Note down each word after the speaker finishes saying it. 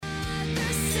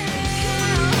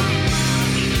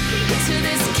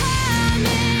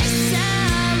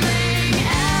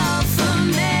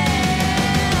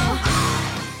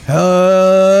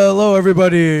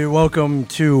everybody. Welcome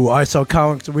to I Sell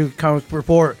Comics, a weekly comic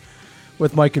report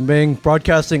with Mike and Bing,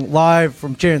 broadcasting live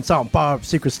from Jay and Silent Bob's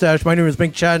Secret Stash. My name is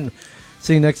Bing Chen.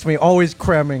 Sitting next to me, always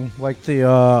cramming like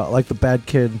the bad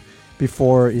kid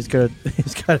before he's got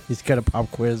a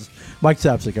pop quiz. Mike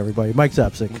Zapsik, everybody. Mike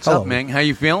Zapsik. What's Hello. up, Ming? How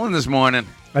you feeling this morning?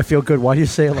 I feel good. Why do you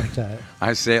say it like that?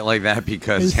 I say it like that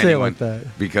because You say it like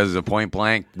that. because of Point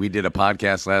Blank. We did a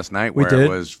podcast last night We where did? it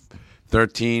was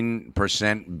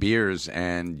 13% beers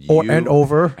and And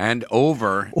over. and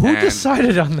over. Who and,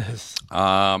 decided on this?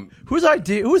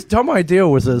 Whose dumb idea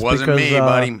was this? Wasn't me,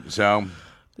 buddy. So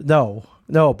No,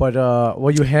 but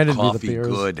you handed me the coffee beers.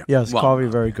 good. Yes, Well, coffee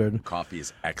very good. coffee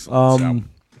is excellent.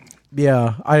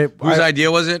 Yeah, Whose idea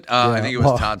was it? I think it was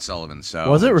well, Todd Sullivan. So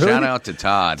was it really? Shout out to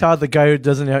Todd. Todd, the guy who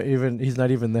doesn't he's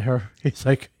not even there. He's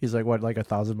like what, like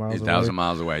 1,000 miles away? 1,000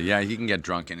 miles away. Yeah, he can get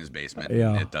drunk in his basement.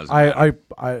 Yeah, It doesn't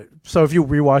matter. So if you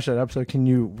rewatch that episode, can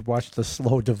you watch the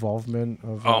slow development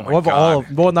of Oh my of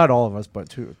God. not all of us, but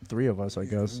three of us, I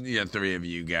guess. Yeah, three of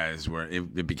you guys were.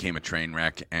 It became a train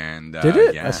wreck, and Did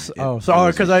it? Yeah,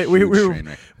 because we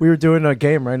we were doing a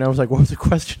game right now. I was like, what was the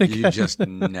question again? You just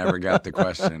never got the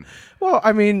question. Well,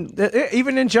 I mean,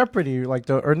 even in Jeopardy,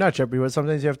 or not Jeopardy, but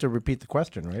sometimes you have to repeat the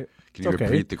question, right? Can you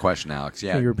repeat the question, Alex?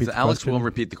 Yeah, Can you repeat the Alex question? will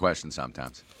repeat the question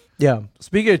sometimes. Yeah.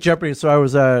 Speaking of Jeopardy, so I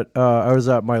was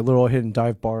at my little hidden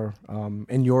dive bar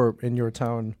in your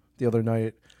town the other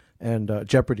night, and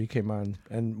Jeopardy came on.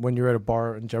 And when you're at a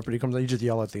bar and Jeopardy comes on, you just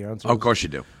yell at the answers. Of course you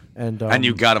do. And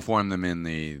you got to form them in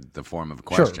the form of a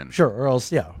question. Sure. Or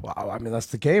else, yeah. Well, I mean, that's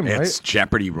the game, right? It's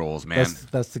Jeopardy rules, man.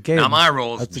 That's the game. Not my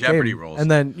rules. That's the Jeopardy game. rules. And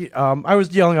then I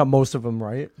was yelling at most of them,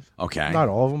 right? Okay. Not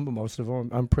all of them, but most of them.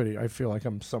 I feel like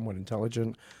I'm somewhat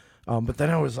intelligent. But then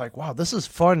I was like, wow, this is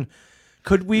fun.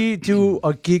 Could we do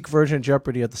a geek version of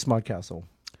Jeopardy at the Smut Castle?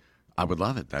 I would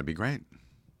love it. That'd be great.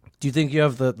 Do you think you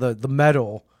have the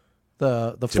mettle,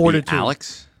 the To fortitude be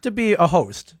Alex? to be a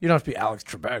host? You don't have to be Alex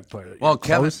Trebek, but Well,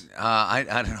 Kevin, close. I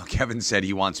don't know. Kevin said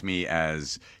he wants me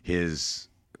as his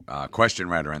question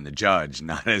writer and the judge,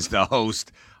 not as the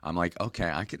host. I'm like,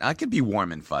 okay, I could be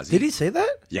warm and fuzzy. Did he say that?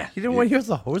 Yeah. He didn't want you as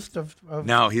the host of.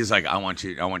 No, he's like, I want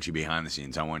you behind the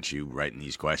scenes. I want you writing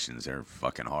these questions. They're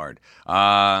fucking hard. So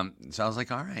I was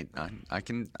like, all right, I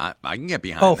can get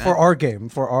behind. Oh, that. for our game,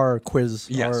 for our quiz.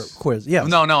 Yes. Our quiz. Yes.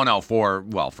 No.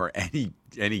 For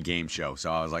any game show.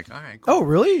 So I was like, all right, cool. Oh,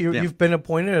 really? Yeah. You've been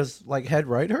appointed as like head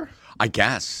writer? I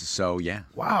guess so. Yeah.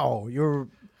 Wow, you're.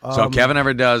 So if Kevin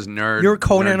ever does nerd. You're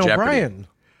Conan Nerd Jeopardy, O'Brien.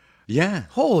 Yeah.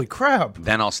 Holy crap!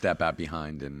 Then I'll step out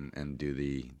behind and do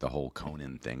the whole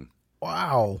Conan thing.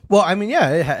 Wow. Well, I mean,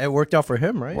 yeah, it worked out for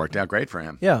him, right? Worked out great for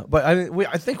him. Yeah, but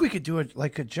I think we could do it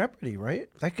like a Jeopardy, right?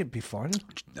 That could be fun.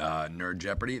 Nerd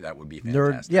Jeopardy, that would be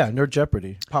fantastic. Nerd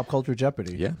Jeopardy, pop culture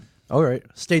Jeopardy. Yeah. All right,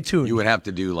 stay tuned. You would have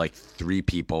to do like 3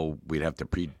 people. We'd have to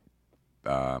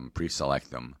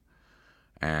pre-select them,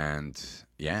 and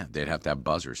yeah, they'd have to have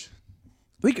buzzers.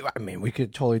 We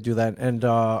could totally do that, and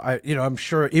I'm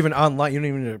sure even online, you don't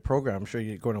even need a program. I'm sure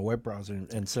you go in a web browser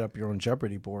and set up your own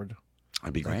Jeopardy board.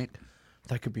 That'd be great.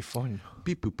 That could be fun.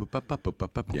 Beep, boop, boop, boop, boop, boop,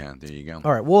 boop, boop. Yeah, there you go.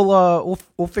 All right,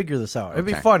 we'll figure this out. It'd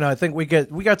be Okay. fun. I think we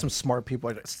got some smart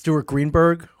people. Like Stuart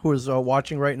Greenberg, who is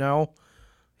watching right now.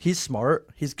 He's smart.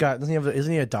 Isn't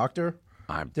he a doctor?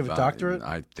 Do you have a doctorate?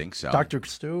 I think so. Dr.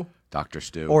 Stu, Dr.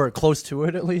 Stu. or close to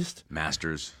it at least.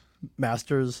 Masters.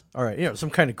 Masters. All right, some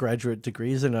kind of graduate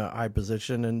degrees in a high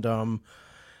position, and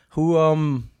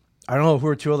I don't know who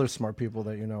are 2 other smart people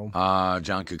that you know.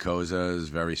 John Kokoza is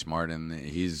very smart, and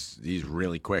he's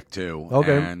really quick too.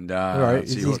 Okay, and all right,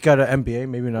 let's see he's what- got an MBA,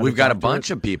 maybe not. We've got a doctorate.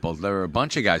 bunch of people. There are a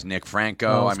bunch of guys. Nick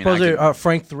Franco. I mean, supposedly,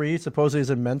 Frank 3. Supposedly he's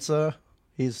in Mensa.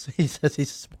 He says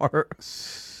he's smart.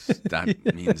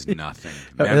 that means nothing.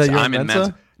 You're I'm in in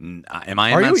Mensa? Mensa. Am I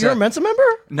in Are you? Mensa? You're a Mensa member?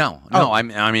 No. Oh. I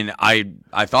mean,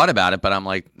 I thought about it, but I'm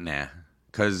like, nah,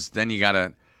 because then you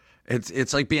gotta.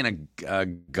 It's like being a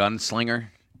gunslinger.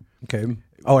 Okay.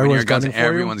 When Everyone's you're gunning for you?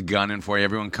 everyone's gunning for you.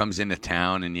 Everyone comes into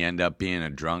town, and you end up being a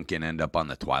drunk and end up on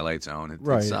the Twilight Zone. It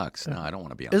Right. sucks. No, I don't want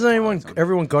to be on. Isn't the Twilight Zone.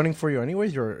 everyone gunning for you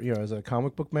anyways? You're as a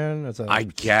comic book man, I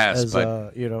guess, as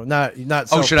but not.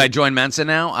 oh, should I join Mensa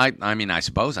now? I mean, I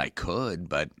suppose I could,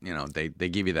 but they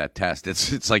give you that test.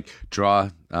 It's like draw.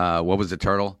 What was the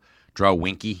turtle? Draw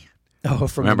Winky. Oh,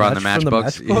 from Remember on the from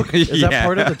matchbooks? matchbook? Is that Yeah.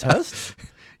 part of the test?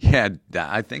 Yeah,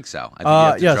 I think so. I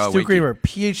think you have to draw Stu Winky. Greenberg,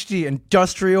 PhD,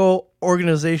 Industrial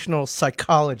Organizational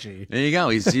Psychology. There you go.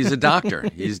 He's a doctor.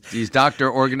 he's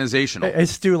Doctor Organizational. Hey,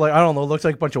 Stu, I don't know, looks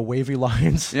like a bunch of wavy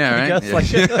lines. Yeah, I right?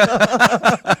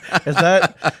 guess,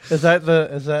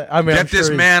 I mean, Get this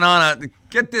man on a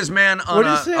What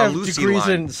does he have Lucy degrees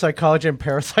line. in psychology and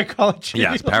parapsychology?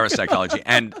 Yes, parapsychology.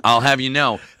 And I'll have you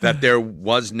know that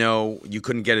you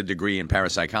couldn't get a degree in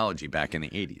parapsychology back in the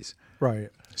 80s. Right.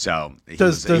 So he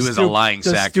was a lying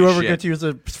sack Does Stu of ever shit. get to use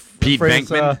a Pete phrase,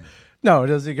 Venkman? No,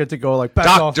 does he get to go like,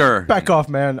 Doctor. back off,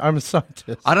 man, I'm a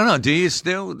scientist. I don't know. Do you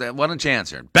still? Why don't you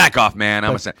answer? Back off, man.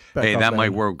 Back Hey, off, that man.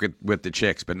 might work with the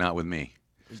chicks, but not with me.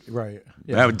 Right.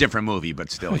 Yeah. A different movie, but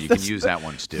still, you can use that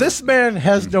one, Stu. This man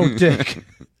has no dick.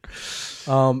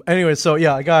 Anyway, so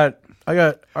yeah, I got.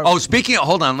 Oh, speaking of,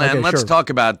 hold on, Len. Okay, Let's sure. talk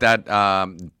about that.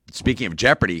 Speaking of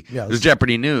Jeopardy, Yes. there's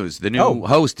Jeopardy news. The new Oh.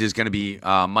 host is going to be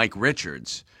Mike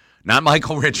Richards, not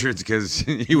Michael Richards, because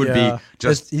he would yeah. be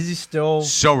just Is he still?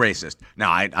 so racist. No,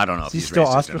 I don't know if Is he he's still racist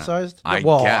or not. ostracized? I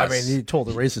well, guess. I mean, he told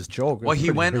a racist joke. Well, It's he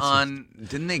pretty went racist. on.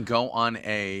 Didn't they go on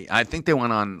a? I think they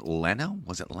went on Leno.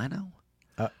 Was it Leno?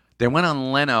 Uh, They went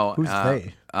on Leno. Who's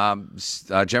they?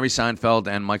 Jerry Seinfeld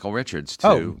and Michael Richards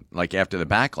like after the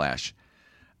backlash.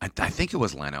 I think it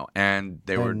was Leno, and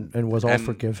they were and was all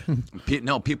forgiven.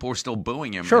 No, people were still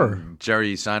booing him. Sure. And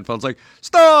Jerry Seinfeld's like,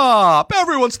 "Stop!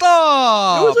 Everyone,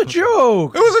 stop! It was a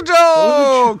joke. It was a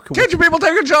joke. joke. Can't you people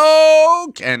take a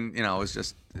joke?" And it was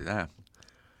just,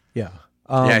 Yeah.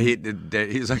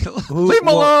 he's like, "Leave him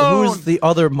alone." Who's the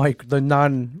other Mike? The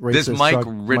non-racist. This Mike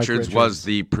drug- Richards was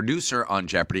the producer on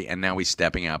Jeopardy, and now he's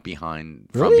stepping out from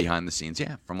Really? behind the scenes.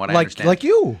 Yeah, from what I understand, like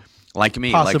you. like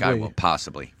me, Possibly. like I will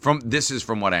possibly. This is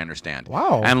from what I understand.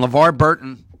 Wow. And LeVar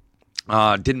Burton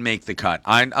didn't make the cut.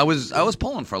 I was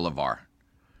pulling for LeVar.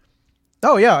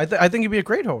 Oh yeah, I think he'd be a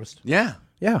great host. Yeah.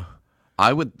 Yeah.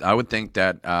 I would think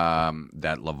that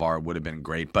that LeVar would have been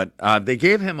great, but they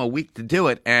gave him a week to do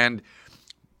it, and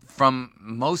from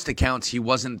most accounts, he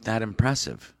wasn't that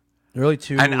impressive. Really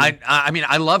too. And I mean,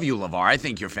 I love you, LeVar. I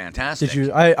think you're fantastic. Did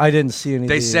you? I didn't see anything.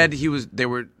 They said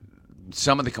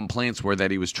some of the complaints were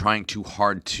that he was trying too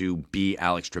hard to be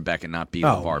Alex Trebek and not be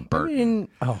LeVar Burton.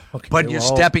 Okay. But you're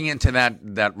well, stepping into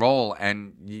that role,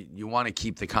 and you want to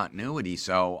keep the continuity.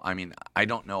 So, I mean, I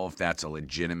don't know if that's a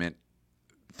legitimate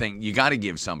thing. You got to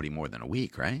give somebody more than a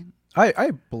week, right?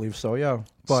 I believe so. Yeah.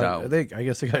 But So- I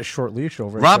guess they got a short leash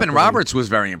over it. Robin Jeopardy. Roberts was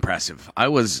very impressive.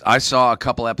 I saw a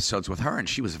couple episodes with her, and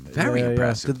she was very Yeah, yeah.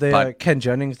 impressive. Did they? But Ken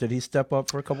Jennings, did he step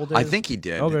up for a couple days? I think he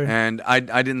did. Okay. And I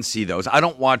didn't see those. I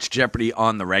don't watch Jeopardy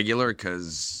on the regular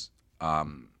because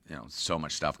so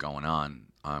much stuff going on.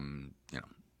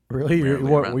 Really, rarely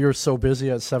around. you're so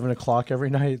busy at 7:00 every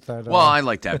night that. Well, I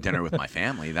like to have dinner with my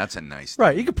family. That's a nice.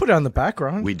 right, you could put it on the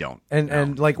background. We don't.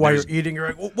 And like while you're eating, you're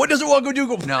like, well, what does it want to do?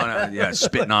 Go No, yeah,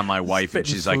 spitting on my wife, and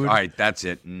Spitting she's like, food. "All right, that's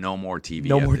it. No more TV.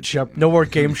 no at more the-" no more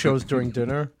game shows during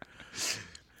dinner.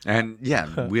 And yeah,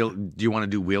 do you want to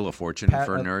do Wheel of Fortune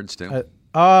for nerds too?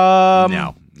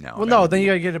 No. Well, no, then you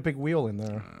gotta get a big wheel in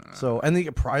there. So and then you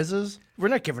get prizes. We're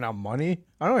not giving out money.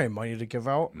 I don't have any money to give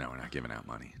out. No, we're not giving out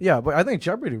money. Yeah, but I think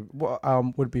Jeopardy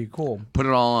would be cool. Put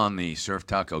it all on the Surf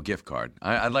Taco gift card.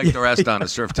 I'd like the rest on a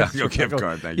Surf Taco gift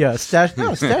card. Thank you. Yeah, stash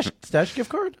gift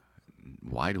card.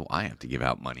 Why do I have to give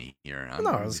out money here?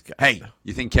 it's- Hey,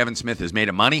 you think Kevin Smith has made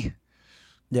of money?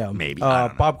 Yeah, Maybe. I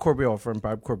don't know. Bob Corbiel from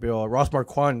Bob Corbiel. Ross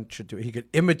Marquand should do it. He could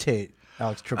imitate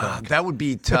Alex Trebek. That would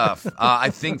be tough. I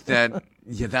think that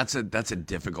that's a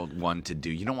difficult one to do.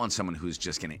 You don't want someone who's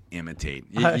just going to imitate.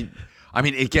 I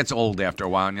mean, it gets old after a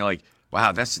while, and you're like,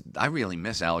 wow, I really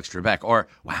miss Alex Trebek. Or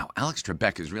wow, Alex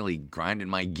Trebek is really grinding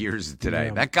my gears today.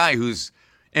 Yeah. That guy who's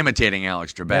imitating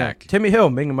Alex Yeah. Trebek. Timmy Hill,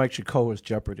 Ming and Mike should co-host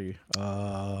Jeopardy.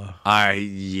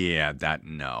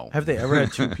 No. Have they ever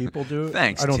had two people do it?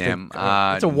 Thanks, I don't Tim. think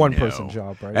it's a one-person No.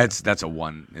 job, right? That's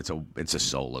a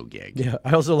solo gig. Yeah,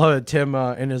 I also love that Tim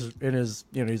in his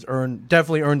he's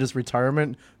definitely earned his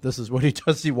retirement. This is what he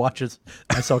does. He watches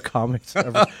SL Comics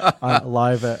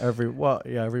live at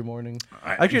every morning.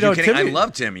 Actually, no, kidding? Timmy, I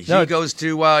love Timmy. No, He goes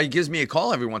to he gives me a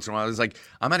call every once in a while. He's like,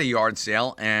 I'm at a yard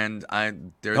sale and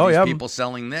there are these people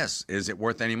selling this. Is it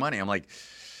worth any money? I'm like,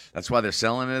 that's why they're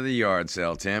selling it at the yard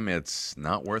sale, Tim. It's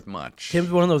not worth much.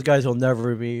 Tim's one of those guys who'll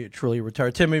never be truly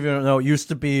retired. Tim, if you don't know, used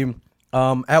to be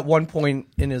at one point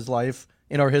in his life,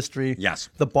 in our history, Yes.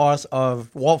 the boss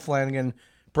of Walt Flanagan,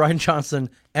 Brian Johnson,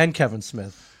 and Kevin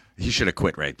Smith. He should have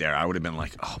quit right there. I would have been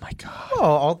like, oh my God.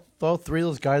 Well, all three of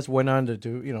those guys went on to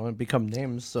do, and become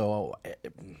names. So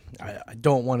I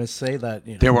don't want to say that.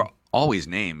 There were always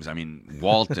names. I mean,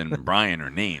 Walt and Brian are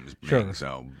names. Sure.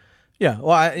 So Yeah,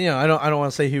 well, I don't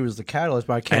want to say he was the catalyst,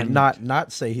 but I can't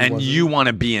not say he was. And you want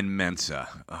to be in Mensa.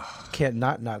 Ugh. Can't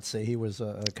not say he was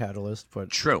a catalyst, but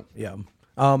True. yeah.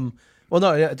 Well,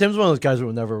 no, yeah, Tim's one of those guys who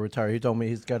will never retire. He told me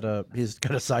he's got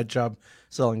a side job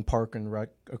selling park and rec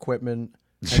equipment.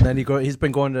 and then he's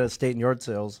been going to estate and yard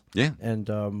sales. Yeah. And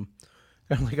and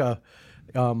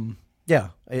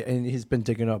he's been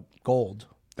digging up gold.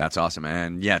 That's awesome.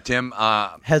 And yeah, Tim.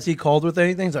 Has he called with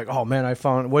anything? He's like, oh man, I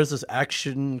found, what is this,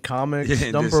 Action Comics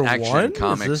number Action one?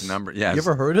 Comics number. Yeah. You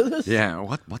ever heard of this? Yeah.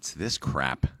 What's this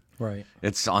crap? Right.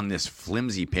 It's on this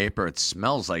flimsy paper. It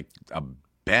smells like a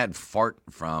bad fart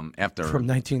from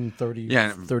 1930.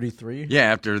 Yeah. 33. Yeah,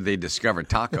 after they discovered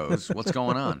tacos. What's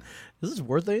going on? Is this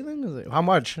worth anything? How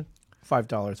much?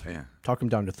 $5. Yeah. Talk him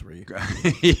down to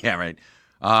 $3. Yeah, right.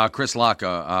 Chris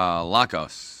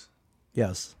Lacos.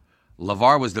 Yes.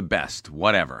 LeVar was the best.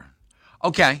 Whatever.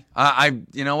 Okay.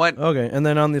 You know what? Okay, and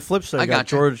then on the flip side, I I got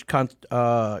gotcha. George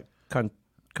Contaratos.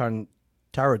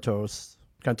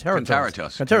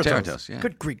 Contaratos, yeah.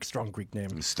 Good Greek, strong Greek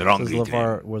name. Strong Says Greek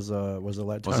LeVar was a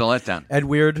letdown. Was a letdown. Ed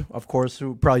Weird, of course,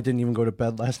 who probably didn't even go to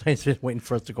bed last night. He's been waiting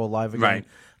for us to go live again. Right.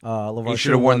 LeVar He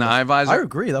should have worn the eye visor. I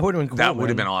agree. That would have been cool. That would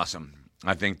have been awesome.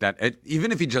 I think that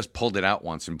even if he just pulled it out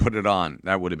once and put it on,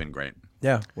 that would have been great.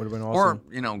 Yeah, would have been awesome.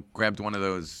 Or, grabbed one of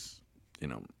those,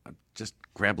 just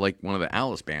grab like one of the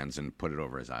Alice bands and put it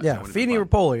over his eyes. Yeah, Feeney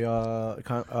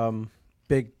Rapoli,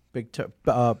 big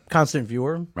constant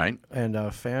viewer, right?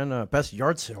 And fan. Best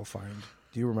yard sale find.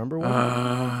 Do you remember one?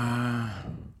 I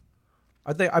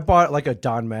think I bought like a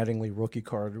Don Mattingly rookie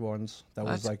card once. That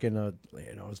was like in a,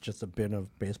 it's just a bin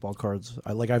of baseball cards.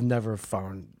 I've never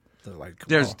found the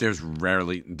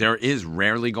there is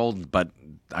rarely gold, but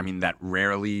I mean that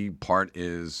rarely part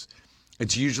is.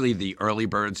 It's usually the early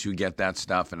birds who get that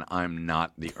stuff, and I'm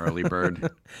not the early bird.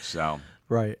 So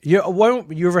right, yeah.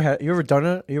 You ever done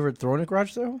it? You ever thrown a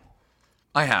garage sale?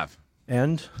 I have,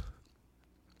 and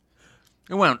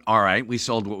it went all right. We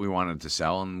sold what we wanted to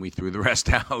sell, and we threw the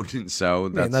rest out. And so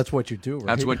that's what you do. Right?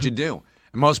 That's what you do.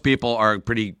 And most people are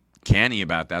pretty canny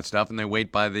about that stuff, and they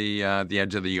wait by the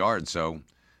edge of the yard. So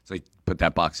it's like, put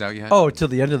that box out yet? Oh, till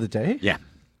the end of the day? Yeah.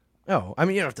 Oh, I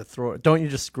mean, you don't have to throw it. Don't you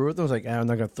just screw it? I was like, I'm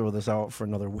not gonna throw this out for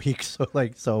another week.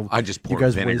 So I just pour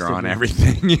vinegar on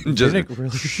everything and just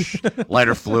really?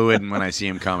 lighter fluid. And when I see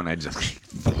him coming, I just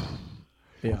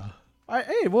yeah. Let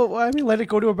it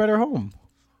go to a better home,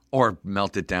 or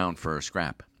melt it down for a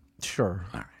scrap. Sure.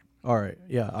 All right.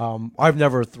 Yeah. I've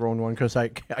never thrown one because I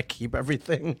keep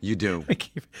everything. You do. I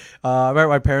keep. I remember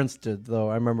my parents did though.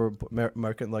 I remember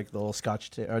marking like the little scotch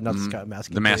tape, or not the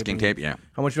masking. The masking tape. Yeah.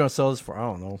 How much you want to sell this for? I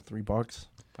don't know, $3,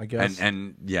 I guess.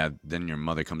 And yeah, then your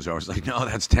mother comes over. It's like, no,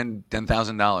 that's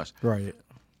 $10,000. Right.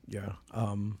 Yeah.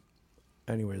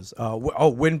 Anyways,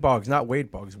 Winbogs, not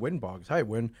Wade Bugs. Winbogs. Hi,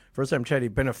 Win. First time chatty.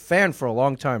 Been a fan for a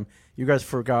long time. You guys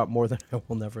forgot more than I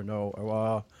will never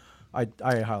know. I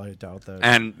highly doubt that.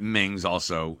 And Ming's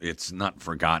also, it's not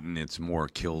forgotten. It's more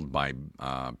killed by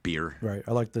beer. Right.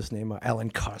 I like this name, Alan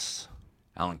Cuss.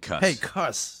 Alan Cuss. Hey,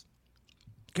 Cuss.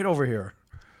 Get over here.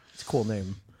 It's a cool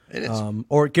name. It is.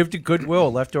 Or give to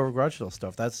Goodwill leftover garage sale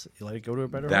stuff. You let it go to a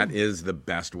better home. That is the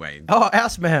best way. Oh,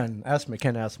 Assman.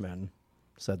 Ken Assman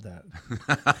said that.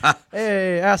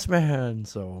 Hey, Assman.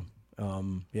 So,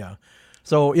 yeah.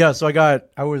 So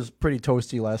I was pretty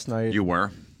toasty last night. You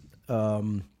were?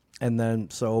 And then,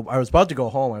 so I was about to go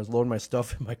home. I was loading my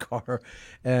stuff in my car,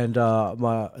 and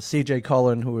my CJ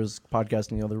Cullen, who was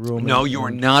podcasting in the other room. No, you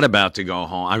were not about to go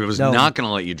home. I was not going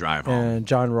to let you drive home. And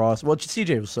John Ross. Well,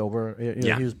 CJ was sober.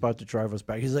 He was about to drive us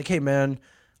back. He's like, "Hey, man,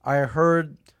 I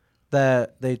heard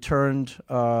that they turned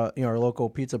our local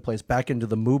pizza place back into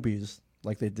the movies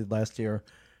like they did last year,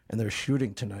 and they're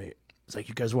shooting tonight." It's like,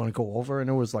 you guys want to go over? And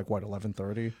it was like, what,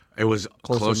 11:30? It was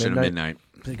closer to midnight.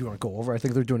 I think you want to go over? I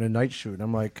think they're doing a night shoot. And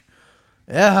I'm like,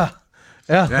 yeah.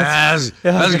 Let's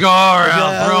go.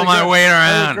 I'll throw my weight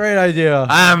around. Great idea.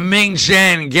 I'm Ming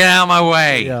Chen. Get out of my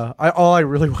way. Yeah. All I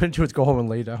really wanted to do was go home and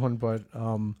lay down, but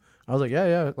I was like,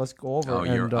 yeah, let's go over. Oh,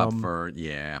 you're up for,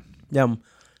 yeah. Yeah.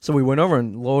 So we went over,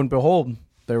 and lo and behold,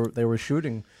 they were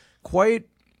shooting quite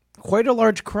a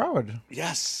large crowd.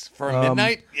 Yes, for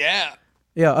midnight. Yeah.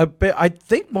 Yeah, I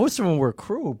think most of them were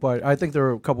crew, but I think there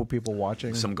were a couple people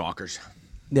watching. Some gawkers.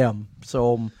 Yeah.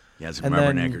 So. Yeah, some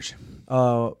rubberneckers.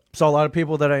 So a lot of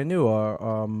people that I knew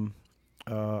are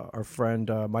our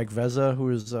friend Mike Veza, who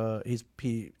is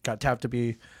he got tapped to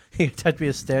be a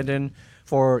stand-in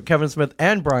for Kevin Smith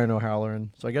and Brian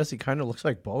O'Halloran. So I guess he kind of looks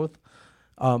like both.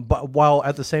 But while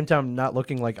at the same time not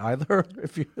looking like either.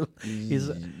 He's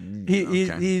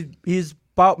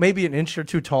about maybe an inch or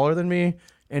two taller than me.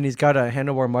 And he's got a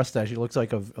handlebar mustache. He looks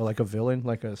like a villain,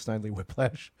 like a Snidely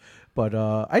Whiplash. But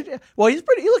he's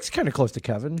pretty. He looks kind of close to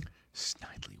Kevin.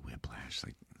 Snidely Whiplash,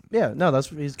 like. Yeah, no,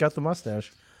 he's got the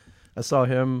mustache. I saw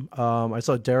him. I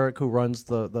saw Derek, who runs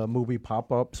the movie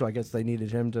pop up. So I guess they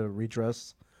needed him to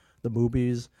redress the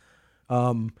movies.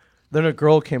 Then a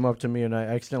girl came up to me, and I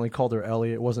accidentally called her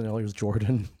Ellie. It wasn't Ellie, it was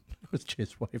Jordan. It was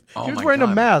Jay's wife. Oh, She was my wearing a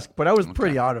God. mask, but I was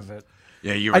pretty out of it.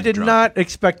 Yeah, you were I did drunk. not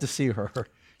expect to see her.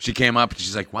 She came up and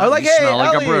she's like, wow, I was like, you hey, smell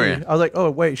like Ellie. a brewery. I was like,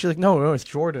 oh, wait. She's like, no, it's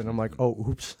Jordan. I'm like, oh,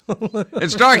 oops.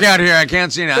 It's dark out here. I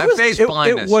can't see now. I have face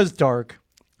blindness. It was dark.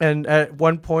 And at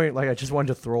one point, like, I just wanted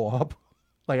to throw up.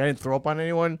 Like, I didn't throw up on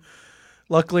anyone.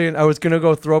 Luckily, I was going to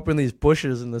go throw up in these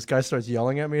bushes, and this guy starts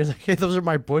yelling at me. He's like, hey, those are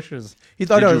my bushes. He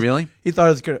thought Did I you was, really? He thought I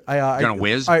was going to... Gonna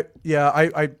whiz? I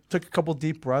took a couple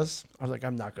deep breaths. I was like,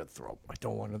 I'm not going to throw up.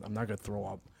 I'm not going to throw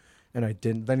up. And I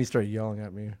didn't. Then he started yelling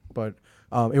at me. But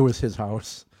it was his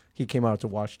house. He came out to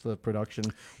watch the production.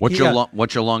 What's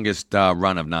your longest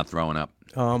run of not throwing up?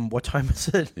 What time is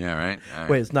it? Yeah, right. All right.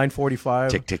 Wait, it's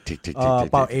 9:45. Tick, tick, tick, tick, tick,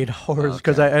 About tick. 8 hours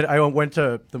because I went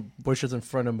to the bushes in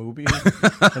front of Mubi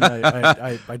and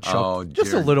I jumped Oh, just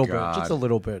a dear little God. bit, just a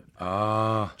little bit,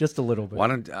 just a little bit. Why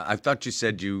don't I thought you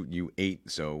said you ate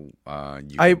so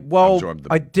you I absorbed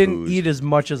the didn't booze. eat as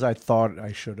much as I thought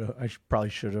I should have. probably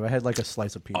should have. I had like a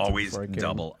slice of pizza. Always before I came.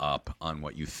 double up on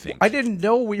what you think. I didn't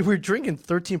know we were drinking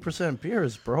 13%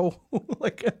 beers, bro.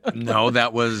 Like No,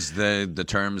 that was the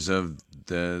terms of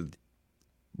the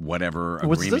whatever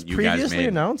was agreement this you guys previously made.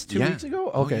 announced 2 Yeah. weeks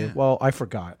ago? Oh, Okay, yeah. well I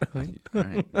forgot. All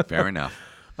right, fair enough.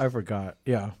 I forgot.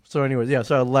 Yeah. So, anyways, yeah.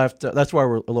 So I left. That's why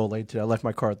we're a little late today. I left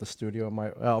my car at the studio.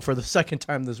 For the second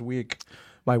time this week,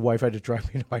 my wife had to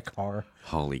drive me to my car.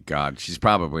 Holy God, she's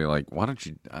probably like, "Why don't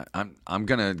you? I'm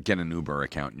gonna get an Uber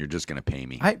account, and you're just gonna pay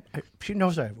me." She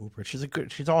knows I have Uber.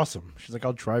 She's awesome. She's like,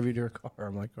 I'll drive you to your car.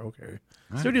 I'm like, okay.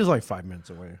 Studio's like 5 minutes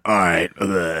away. All right.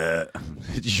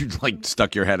 You like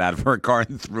stuck your head out of her car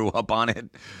and threw up on it.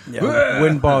 Yeah.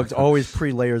 Wind bugs always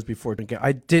pre-layers before drinking.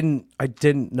 I didn't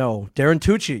know. Darren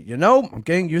Tucci. I'm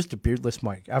getting used to beardless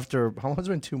Mike after how long has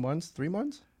it been? 2 months? 3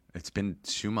 months? It's been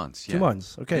 2 months. Yeah. 2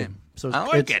 months. Okay. Yeah. So I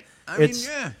like it. I mean,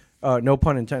 yeah. No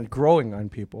pun intended. Growing on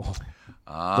people.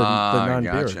 The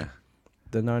non-beard. Gotcha.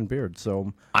 The non-beard.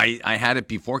 So I had it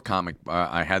before comic.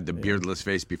 I had the beardless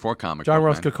face before comic. John book,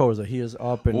 Ross man. Kokoza, he is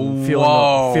up and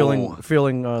Whoa.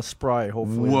 feeling spry.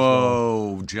 Hopefully. as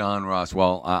well. Whoa, John Ross.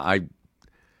 Well,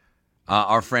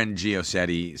 our friend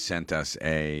Giosetti sent us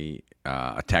a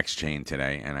text chain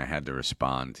today, and I had to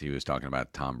respond. He was talking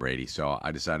about Tom Brady, so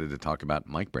I decided to talk about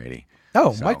Mike Brady.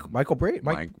 Oh, So, Michael Brady.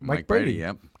 Mike Brady.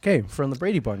 Yep. Okay, from the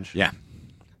Brady Bunch. Yeah.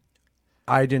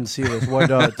 I didn't see this. What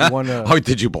do you want to? Oh,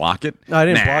 did you block it? No, I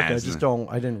didn't Nah, block it. I it's just not- don't.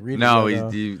 I didn't read No, it.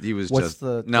 but, he was what's just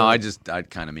the- no. the- I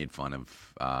kind of made fun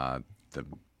of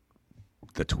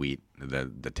the tweet,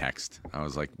 the text. I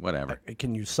was like, whatever.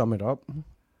 Can you sum it up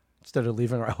instead of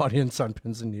leaving our audience on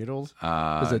pins and needles?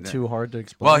 Is it too hard to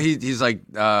explain? Well, he's like,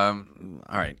 all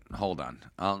right, hold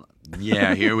on.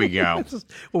 Yeah, here we go. what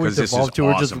we 'Cause this is devolved to.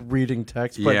 We're just awesome. reading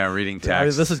text. But, Yeah, reading I mean,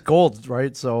 text. this is gold,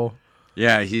 right? So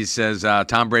Yeah, he says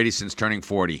Tom Brady since turning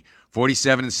 40,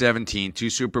 47 and 17, 2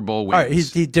 Super Bowl wins, all right,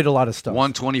 he did a lot of stuff.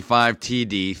 125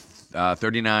 TD,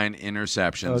 39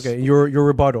 interceptions. Okay, your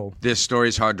rebuttal. This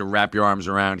story's hard to wrap your arms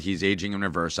around. He's aging in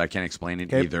reverse. I can't explain it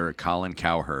Okay. either. Colin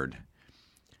Cowherd.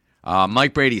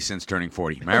 Mike Brady since turning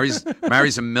 40. Marries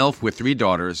a MILF with 3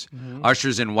 daughters.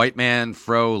 Ushers in white man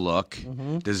fro look.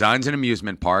 Designs an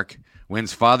amusement park.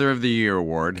 Wins Father of the Year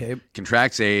award. Okay.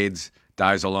 Contracts AIDS.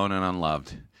 Dies alone and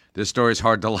unloved. This story's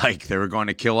hard to like. They were going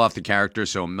to kill off the character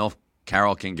so MILF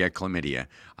Carol can get chlamydia.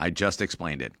 I just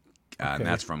explained it. And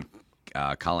that's from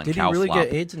Colin Did he Cowflop. really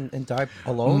get AIDS and die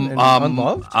alone and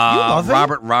unloved? You love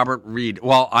him? Robert Reed.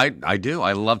 Well, I do.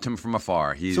 I loved him from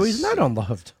afar. So he's not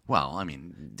unloved. Well, I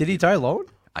mean, Did he die alone?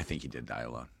 I think he did die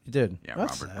alone. He did. Yeah,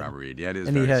 That's Robert sad. Reed. Yeah, it is.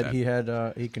 And very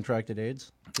sad. he contracted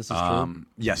AIDS. This is true.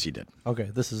 Yes, he did. Okay,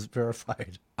 this is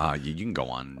verified. You can go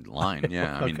online.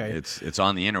 Yeah, I mean, Okay. it's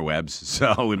on the interwebs,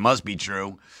 so it must be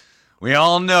true. We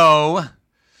all know.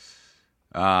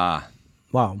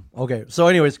 Wow. Okay. So,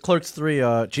 anyways, Clerks 3.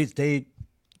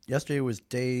 Yesterday was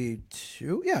day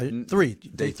 2. Yeah, 3. Day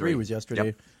 3 3. was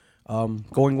yesterday.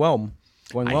 Going well.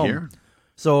 Going I well. hear.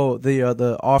 So the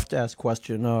oft-asked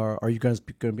question: are you guys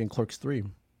going to be in Clerks 3?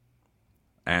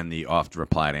 And the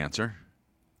oft-replied answer: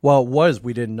 Well, it was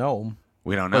we didn't know,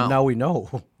 we don't know. but now we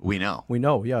know. We know. We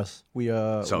know. Yes, we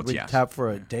So it's we yes. tapped for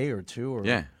a day or two. Or,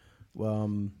 Yeah,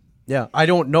 yeah. I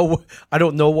don't know. I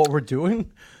don't know what we're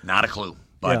doing. not a clue.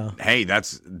 But hey,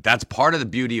 that's part of the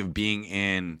beauty of being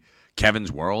in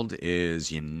Kevin's world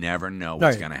is you never know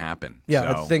what's Right. going to happen.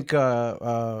 Yeah, So, I think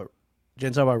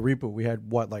Jen's talking about reboot. We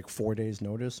had what, like 4 days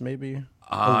notice, maybe?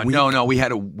 no, we had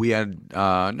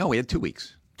 2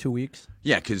 weeks. 2 weeks.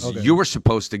 Yeah, because Okay. you were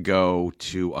supposed to go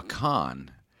to a con,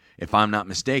 if I'm not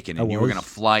mistaken, and you were was. going to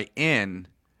fly in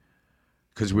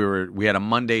because we had a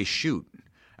Monday shoot.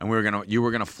 and you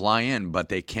were gonna fly in, but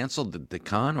they canceled the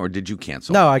con, or did you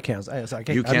cancel? No, I can't.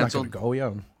 You canceled? I'm not gonna go.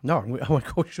 Yeah. No, I want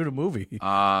to go shoot a movie.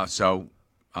 So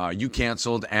you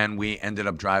canceled, and we ended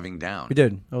up driving down. We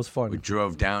did. That was fun. We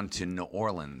drove down to New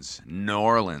Orleans.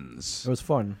 It was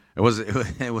fun. It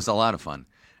was a lot of fun.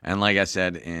 And like I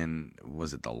said,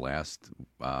 was it the last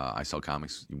I Sell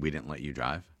Comics? We didn't let you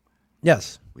drive.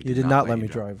 Yes, We you did not let me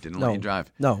drive. Didn't let you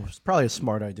drive. No, it's probably a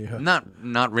smart idea. Not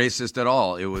racist at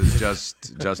all. It was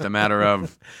just a matter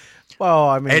of. Well,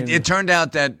 I mean, It turned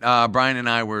out that Brian and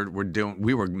I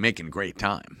were making great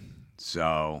time.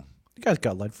 So you guys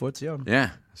got lead foots, yeah.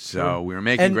 yeah, so we were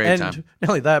making great time. And not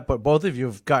only that, but both of you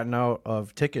have gotten out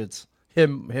of tickets.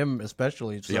 Him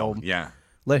especially. So Yeah.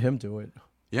 let him do it.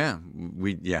 Yeah,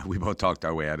 we both talked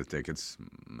our way out of tickets.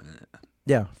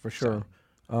 Yeah, for sure.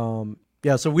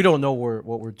 Yeah, so we don't know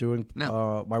what we're doing.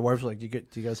 No. My wife's like, do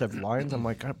you guys have lines? I'm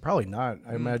like, probably not.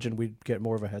 I imagine we'd get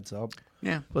more of a heads up.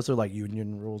 Yeah. Plus, they're like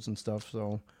union rules and stuff.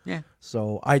 So Yeah.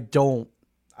 So I don't.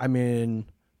 I mean,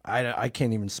 I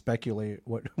can't even speculate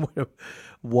what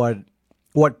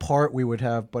part we would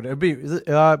have, but it'll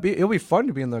be fun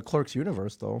to be in the Clerks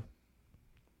universe, though.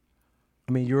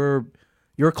 I mean, you're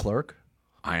a clerk.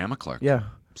 I am a clerk. Yeah.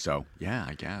 So yeah,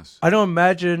 I guess. I don't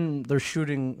imagine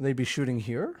they'd be shooting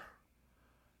here.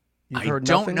 You've heard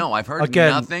don't nothing? know. I've heard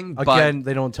again, nothing. But again,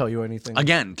 they don't tell you anything.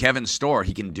 again, Kevin's store,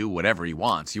 he can do whatever he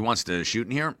wants. He wants to shoot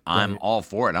in here. I'm all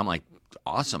for it. I'm like,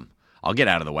 awesome. I'll get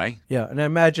out of the way. Yeah, and I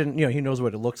imagine he knows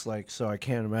what it looks like, so I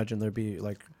can't imagine there'd be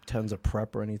like tons of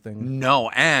prep or anything. No,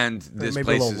 and this maybe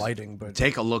place a little is lighting, but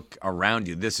take a look around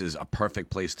you. This is a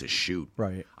perfect place to shoot.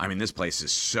 Right. I mean, this place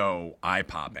is so eye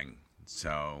popping.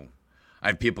 So I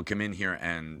have people come in here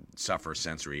and suffer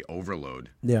sensory overload.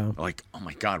 Yeah. They're like, oh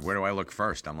my God, where do I look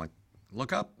first? I'm like,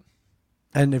 look up.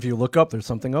 And if you look up, there's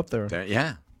something up there.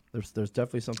 Yeah. There's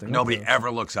definitely something. Nobody up there.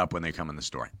 ever looks up when they come in the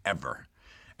store, ever.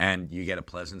 And you get a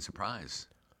pleasant surprise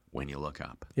when you look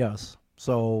up. Yes.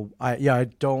 So I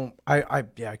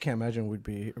can't imagine we'd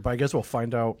be. But I guess we'll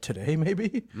find out today,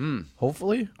 maybe.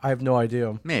 Hopefully, I have no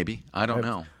idea. Maybe. I don't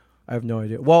know. I have no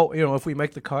idea. Well, if we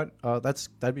make the cut,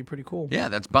 that'd be pretty cool. Yeah,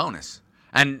 that's bonus.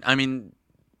 And I mean,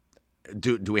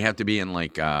 do we have to be in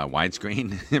like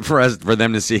widescreen for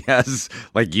them to see us?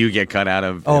 Like you get cut out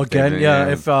of? Oh, again, yeah.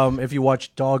 If you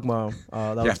watch Dogma,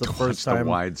 that was the first time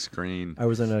widescreen. I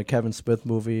was in a Kevin Smith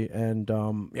movie, and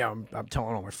I'm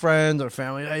telling all my friends or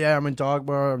family, yeah, I'm in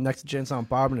Dogma. I'm next to Jay and Silent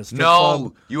Bob in a strip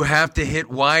club. You have to hit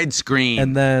widescreen.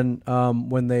 And then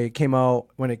when it came out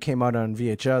on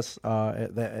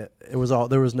VHS, it was all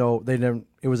there was no they didn't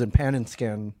it was in pan and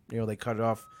scan. They cut it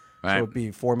off. Right. So it'd be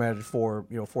formatted for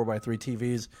 4x3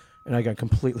 TVs, and I got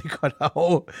completely cut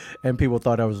out, and people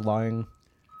thought I was lying.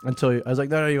 Until I was like,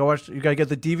 no, you gotta get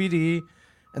the DVD,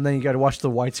 and then you gotta watch the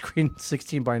widescreen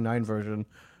 16:9 version.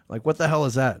 Like, what the hell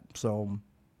is that? So,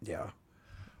 yeah.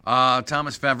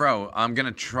 Thomas Favreau, I'm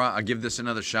gonna try. I'll give this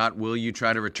another shot. Will you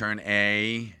try to return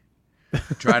a?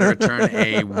 Try to return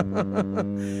a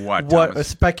what? Thomas?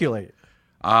 Speculate.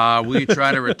 Will you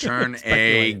try to return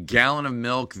a gallon of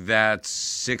milk that's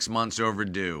 6 months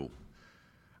overdue?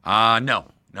 No,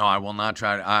 I will not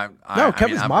try to.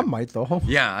 Kevin's mom might though.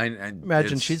 Yeah, I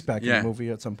imagine she's back in the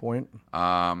movie at some point.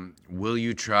 Will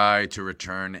you try to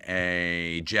return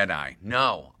a Jedi?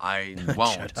 No, I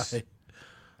won't. Jedi.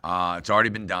 It's already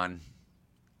been done.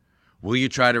 Will you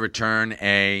try to return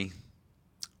a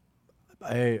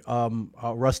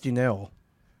rusty nail?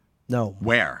 No.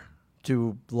 Where?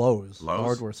 To Lowe's, the Lowe's?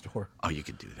 hardware store. Oh, you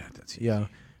could do that. That's easy. Yeah.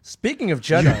 Speaking of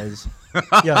Jedis,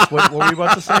 yes. What were you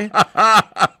about to say?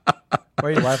 Why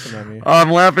are you laughing at me? I'm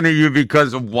laughing at you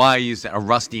because of why you said a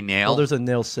rusty nail. Well, there's a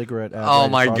nail cigarette ad. Oh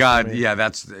right my across God! from me. Yeah,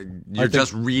 you're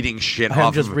just reading shit I'm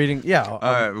off. just reading.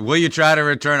 Yeah. Will you try to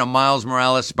return a Miles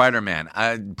Morales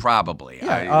Spider-Man? Probably.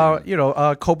 Yeah.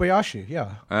 Kobayashi.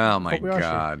 Yeah. Oh my Kobayashi.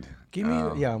 God. Give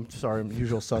me. Yeah. I'm sorry.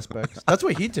 Usual suspects. That's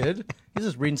what he did. He's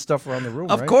just reading stuff around the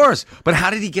room. Of course. But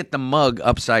how did he get the mug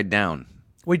upside down?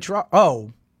 We draw.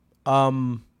 Oh. How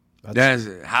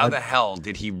the hell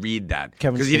did he read that?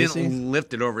 Because he didn't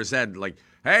lift it over his head like,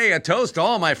 "Hey, a toast to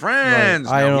all my friends."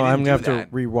 Right. No, I'm gonna have to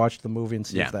rewatch the movie and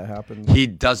see if that happened. He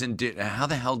doesn't do. How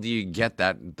the hell do you get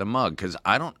the mug? Because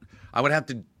I would have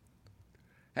to.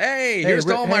 Hey, here's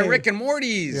to all my Rick and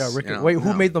Mortys. Yeah, Rick. Wait,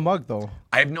 who made the mug though?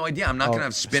 I have no idea. I'm not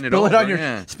gonna spin it over.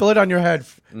 Spill it on your head.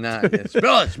 Nah,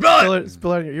 spill it.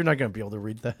 Spill it. You're not gonna be able to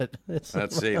read that.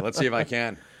 Let's see. Let's see if I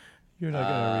can. You're not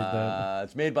gonna read that.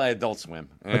 It's made by Adult Swim.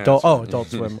 Adult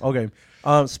Swim. Okay.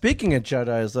 Speaking of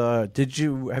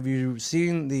Jedis, have you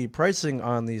seen the pricing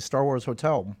on the Star Wars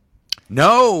hotel?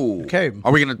 No. Okay.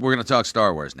 We're gonna talk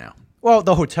Star Wars now. Well,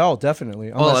 the hotel definitely.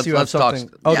 Unless Well, you have let's talk.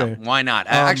 something. Okay. Yeah, why not?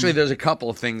 Actually, there's a couple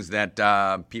of things that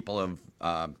people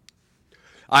have.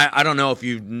 I don't know if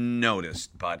you've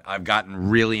noticed, but I've gotten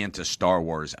really into Star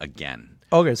Wars again.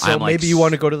 Okay, so I'm like maybe you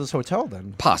want to go to this hotel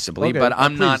then. Possibly, Okay, but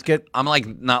I'm please not. I'm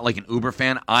not like an Uber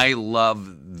fan. I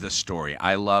love the story.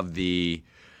 I love the.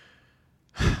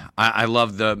 I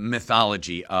love the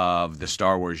mythology of the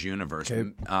Star Wars universe. Okay.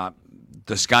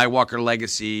 The Skywalker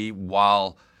legacy,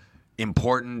 while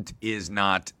important, is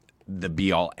not the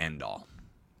be all end all.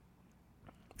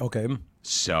 Okay.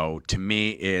 So to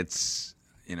me, it's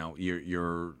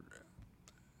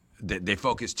they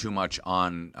focus too much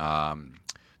on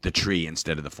the tree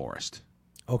instead of the forest.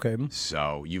 Okay.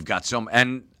 So you've got some,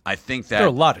 and I think that There are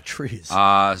a lot of trees.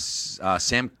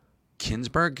 Sam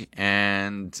Kinberg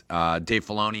and Dave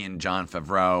Filoni and Jon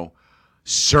Favreau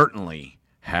certainly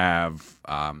have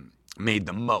made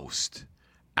the most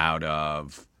out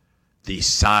of the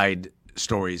side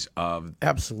stories of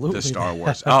Absolutely. the Star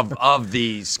Wars of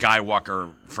the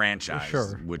Skywalker franchise,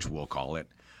 Sure. which we'll call it.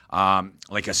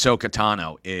 Like Ahsoka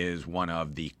Tano is one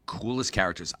of the coolest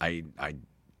characters. I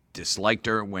disliked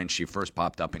her when she first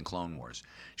popped up in Clone Wars.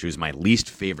 She was my least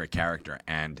favorite character,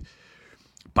 and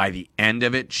by the end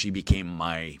of it, she became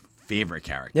my favorite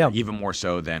character, Yeah. even more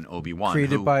so than Obi-Wan.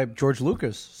 Created by George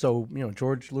Lucas. So,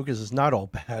 George Lucas is not all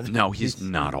bad. No, he's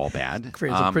not all bad.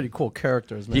 Created some pretty cool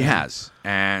characters, man. He has,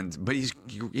 but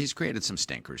he's created some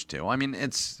stinkers too. I mean,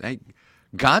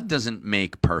 God doesn't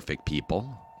make perfect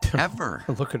people ever.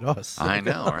 Look at us. I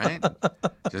know, right?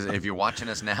 Just, if you're watching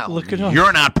us now, Look at us.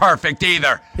 you're not perfect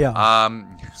either. Yeah.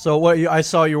 So I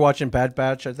saw you watching Bad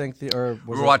Batch, I think, We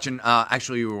were watching.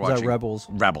 Actually, we were was watching that Rebels?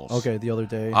 Rebels. Okay, the other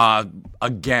day.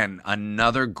 Again,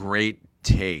 another great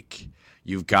take.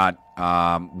 You've got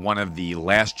one of the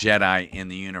last Jedi in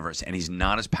the universe, and he's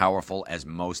not as powerful as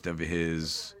most of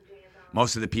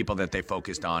the people that they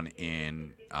focused on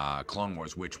in Clone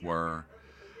Wars, which were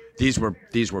these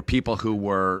were people who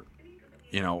were,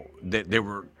 they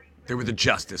were the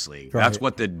Justice League. Right. That's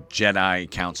what the Jedi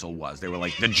Council was. They were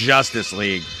like the Justice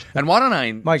League. And why don't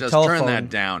I Mike, just telephone. turn that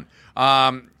down?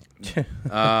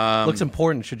 Looks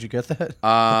important. Should you get that?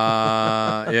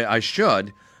 Yeah, I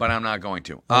should, but I'm not going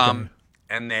to. Okay.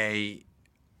 And the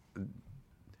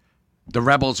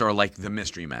rebels are like the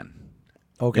mystery men.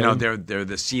 Okay. They're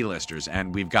the C-listers,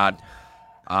 and we've got.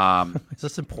 Is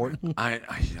this important? I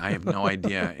have no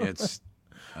idea. It's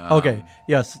Okay.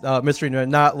 Yes. Mystery Men.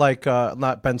 Not like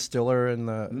not Ben Stiller and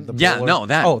the yeah, Bowler. no,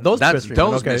 that Oh, those that's mystery men.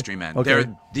 those Okay. mystery men. Okay.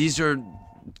 These are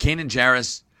Kanan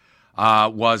Jarrus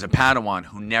was a Padawan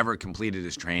who never completed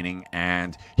his training,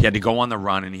 and he had to go on the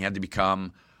run, and he had to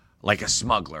become like a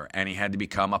smuggler, and he had to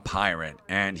become a pirate,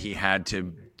 and he had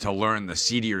to learn the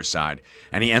seedier side,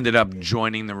 and he ended up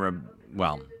joining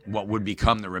what would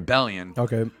become the rebellion.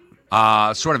 Okay.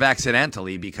 Sort of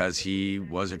accidentally, because he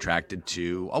was attracted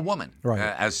to a woman, Right.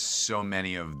 As so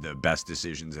many of the best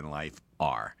decisions in life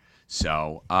are.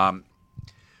 So,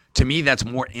 to me, that's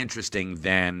more interesting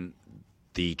than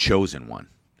the Chosen One.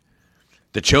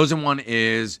 The Chosen One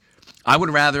is, I would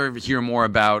rather hear more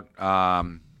about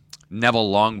Neville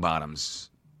Longbottom's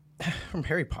From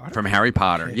Harry Potter. from Harry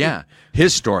Potter. Yeah,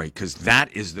 his story, because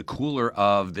that is the cooler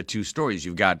of the two stories.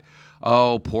 You've got,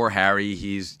 oh, poor Harry.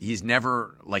 He's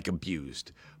never like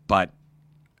abused, but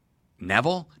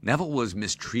Neville was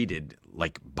mistreated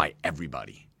like by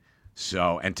everybody.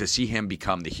 So, and to see him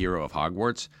become the hero of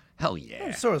Hogwarts, hell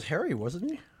yeah. So was Harry,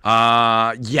 wasn't he?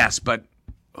 Yes, but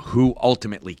who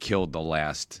ultimately killed the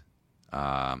last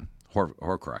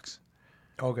Horcrux?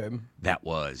 Okay. That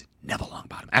was Neville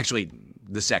Longbottom. Actually,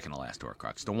 the second to last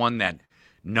Horcrux, the one that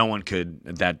no one could,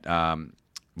 that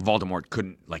Voldemort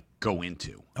couldn't like go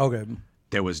into. Okay.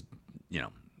 There was,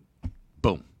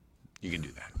 boom, you can do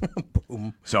that.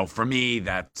 Boom. So for me,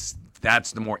 that's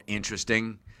the more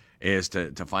interesting, is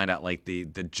to find out like the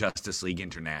Justice League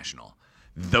International.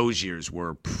 Those years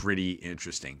were pretty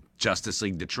interesting. Justice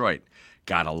League Detroit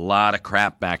got a lot of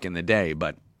crap back in the day,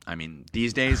 but I mean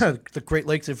these days. The Great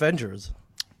Lakes Avengers.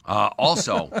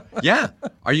 Also, yeah.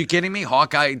 Are you kidding me?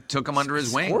 Hawkeye took him under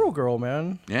his wing. Squirrel Girl,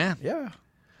 man. Yeah. Yeah.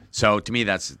 So to me,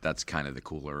 that's kind of the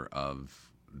cooler of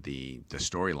the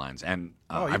storylines. And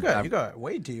You got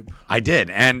way deep. I did,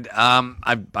 and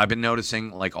I've been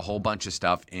noticing like a whole bunch of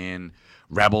stuff in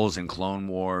Rebels and Clone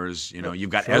Wars. You've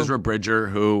got Sure. Ezra Bridger,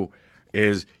 who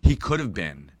he could have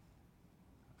been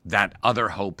that other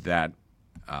hope that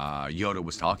Yoda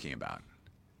was talking about.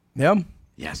 Yeah.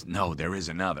 Yes, no, there is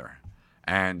another,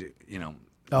 and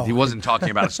Oh. he wasn't talking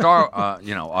about a star, a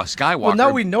Skywalker. Well,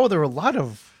 now we know there are lots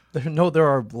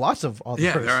of others.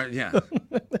 yeah, there are, yeah.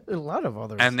 A lot of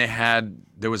others. And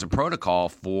there was a protocol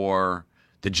for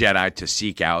the Jedi to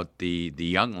seek out the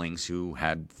younglings who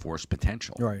had Force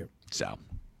potential. Right. So.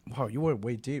 Wow, you went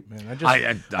way deep, man.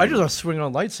 I just was swinging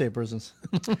on lightsabers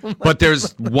and. But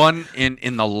there's one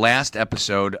in the last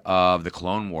episode of the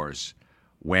Clone Wars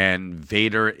when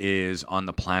Vader is on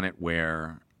the planet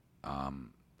where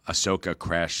Ahsoka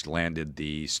crash landed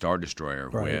the Star Destroyer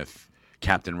with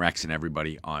Captain Rex and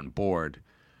everybody on board.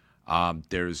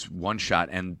 There's one shot,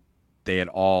 and they had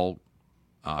all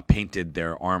painted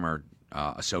their armor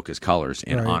Ahsoka's colors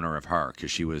in honor of her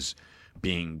because she was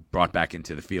being brought back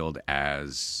into the field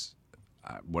as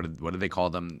what did they call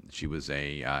them? She was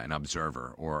an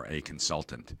observer or a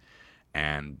consultant,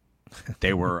 and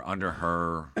they were under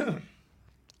her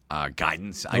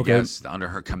guidance, I guess, under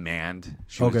her command.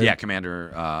 She was,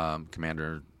 Commander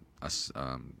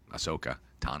Ahsoka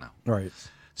Tano. Right.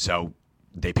 So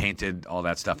they painted all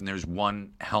that stuff, and there's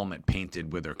one helmet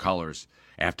painted with her colors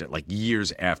after, like,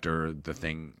 years after the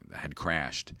thing had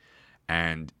crashed,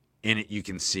 and in it you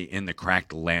can see, in the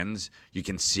cracked lens, you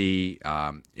can see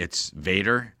it's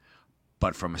Vader,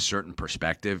 but from a certain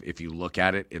perspective, if you look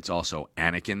at it, it's also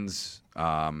Anakin's.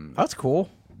 That's cool.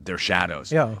 Their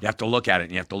shadows. Yeah. You have to look at it,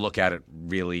 and you have to look at it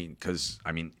really, because,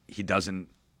 I mean, he doesn't.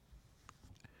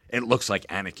 It looks like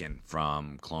Anakin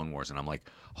from Clone Wars, and I'm like,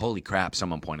 holy crap!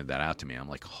 Someone pointed that out to me. I'm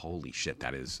like, holy shit,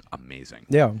 that is amazing.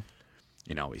 Yeah.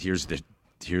 You know, here's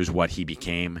what he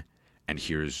became, and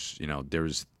here's, you know,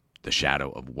 there's the shadow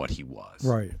of what he was.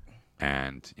 Right.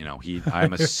 And, you know,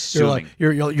 I'm assuming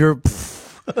you're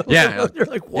yeah, you're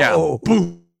like, whoa. Yeah,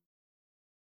 boom.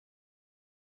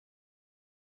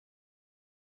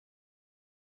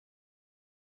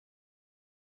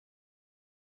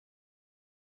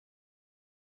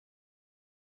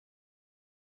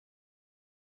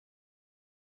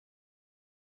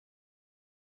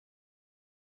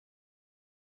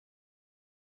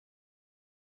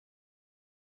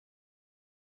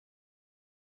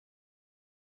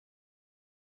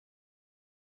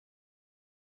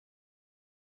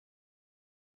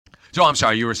 So I'm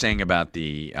sorry, you were saying about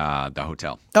the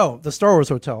hotel. Oh, the Star Wars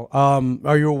hotel.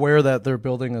 Are you aware that they're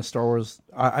building a Star Wars?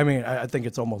 I mean, I think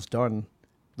it's almost done.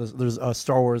 There's a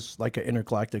Star Wars, like an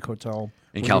intergalactic hotel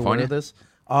in California. This,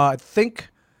 I think,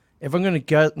 if I'm gonna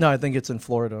get, no, I think it's in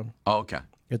Florida. Oh, okay.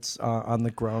 It's on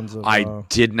the grounds of. I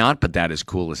did not, but that is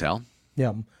cool as hell.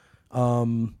 Yeah.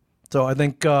 So I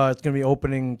think it's gonna be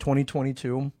opening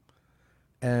 2022,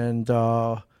 and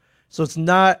so it's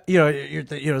not,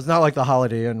 it's not like the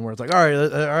Holiday Inn where it's like, all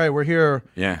right, we're here.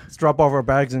 Yeah. Let's drop off our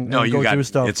bags and go do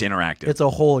stuff. It's interactive. It's a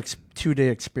whole 2-day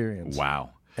experience.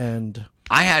 Wow. And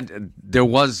there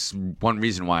was one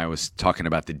reason why I was talking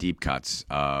about the deep cuts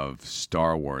of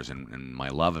Star Wars and my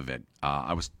love of it.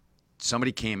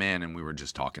 Somebody came in and we were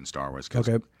just talking Star Wars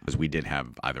because we did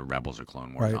have either Rebels or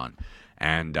Clone Wars on,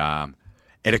 and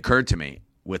it occurred to me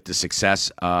with the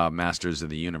success of Masters of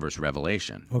the Universe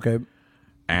Revelation. Okay.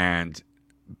 And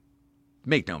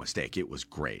make no mistake, it was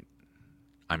great.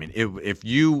 I mean, if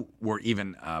you were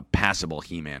even a passable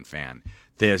He-Man fan,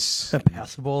 this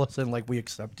passable, as in like we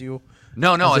accept you.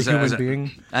 No, as a human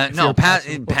being.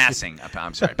 Passing.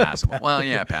 I'm sorry, passable. Well,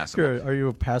 yeah, passable. Sure. Are you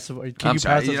a passive? I'm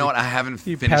sorry. You know what? I haven't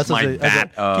finished my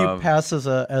vat of. Can you pass as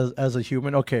a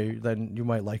human? Okay, then you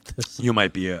might like this. You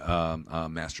might be a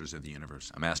Masters of the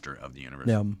Universe, a Master of the Universe.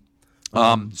 Yeah.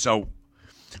 So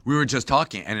we were just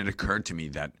talking, and it occurred to me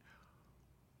that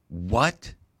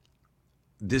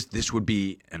this would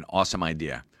be an awesome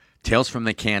idea. Tales from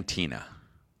the Cantina.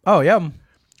 Oh yeah.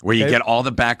 Where you get all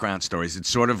the background stories. It's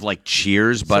sort of like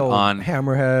Cheers, but on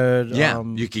Hammerhead. Yeah,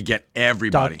 you could get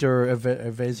everybody. Dr.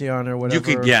 Evasion or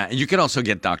whatever. You could also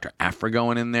get Dr. Aphra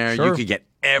going in there. Sure. You could get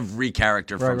every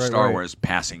character from Star Wars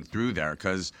passing through there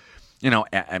because,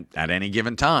 at any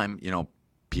given time,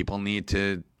 people need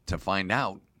to find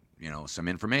out, some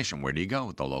information. Where do you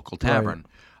go? The local tavern.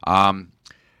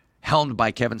 Helmed by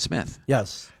Kevin Smith.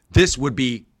 Yes. This would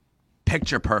be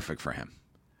picture perfect for him.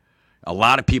 A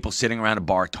lot of people sitting around a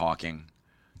bar talking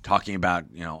about,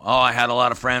 I had a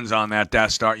lot of friends on that Death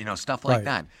Star, stuff like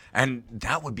that. And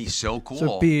that would be so cool.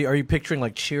 So are you picturing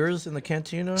like Cheers in the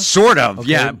cantina? Sort of,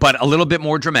 yeah, but a little bit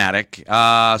more dramatic.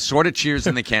 Sort of Cheers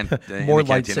in the cantina. More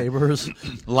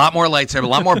lightsabers. A lot more lightsabers, a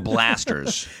lot more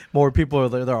blasters. More people,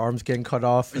 their arms getting cut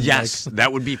off. Yes,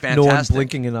 that would be fantastic. No one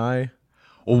blinking an eye.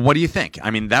 Well, what do you think?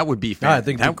 I mean, that would be fantastic. I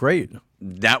think that'd be great.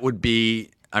 That would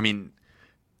be,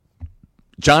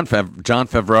 John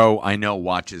Favreau, I know,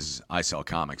 watches I Sell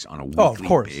Comics on a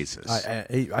weekly basis.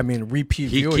 I mean,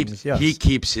 repeat viewings, yes. He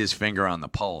keeps his finger on the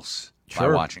pulse by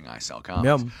watching I Sell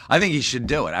Comics. Yep. I think he should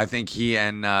do it. I think he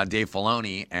and Dave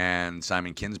Filoni and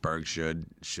Simon Kinberg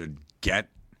should get.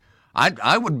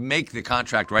 I would make the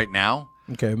contract right now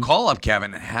Okay. Call up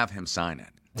Kevin and have him sign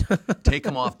it. Take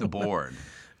him off the board.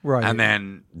 Right. And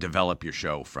then develop your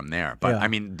show from there. But, Yeah. I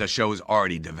mean, the show's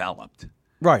already developed.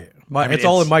 Right. mean, It's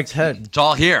all in Mike's head. It's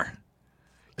all here.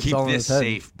 Keep all in this his head.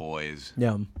 safe, boys.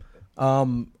 Yeah.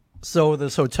 So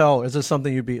this hotel, is this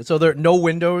something you'd be... So there are no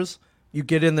windows. You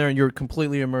get in there and you're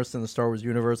completely immersed in the Star Wars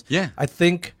universe. Yeah. I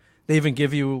think they even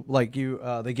give you, like,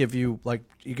 they give you, like,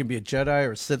 you can be a Jedi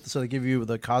or Sith, so they give you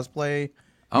the cosplay.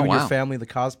 Oh, you and wow. your family, the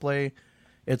cosplay.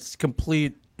 It's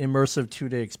complete immersive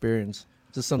 2-day experience.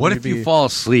 Is this something What you'd if you be- fall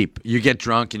asleep? You get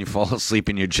drunk and you fall asleep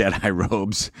in your Jedi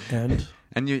robes. And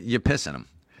You piss in them.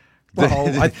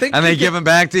 well, I think and you they give get- them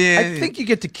back to you. I think you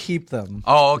get to keep them.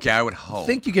 Oh, okay. I would hope. I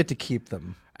think you get to keep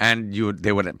them. And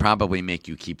they would probably make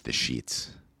you keep the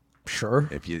sheets Sure.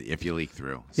 if you leak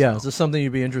through. Yeah, So, is this something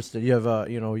you'd be interested? You have,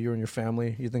 you and your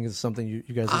family. You think it's something you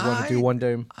guys would want to do I- one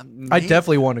day? I maybe.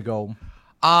 definitely want to go.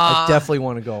 I definitely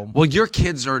want to go. Well, your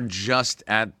kids are just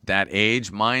at that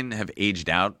age. Mine have aged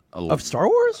out Of Star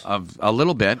Wars? of a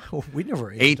little bit. We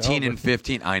never aged 18 out, and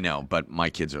 15. I know, but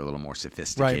my kids are a little more right.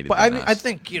 sophisticated. But I than mean, us. I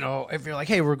think if you're like,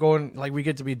 hey, we're going, like, we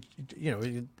get to be,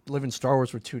 you live in Star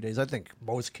Wars for 2 days. I think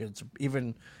most kids,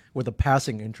 even with a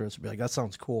passing interest, would be like, that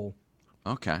sounds cool.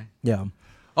 Okay. Yeah.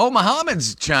 Oh,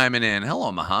 Muhammad's chiming in.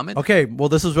 Hello, Muhammad. Okay, well,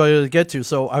 this is what I was to get to.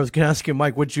 So I was going to ask you,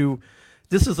 Mike,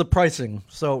 this is the pricing.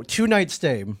 So 2-night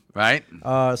stay. Right?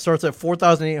 Starts at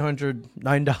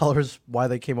 $4,809. Why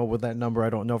they came up with that number, I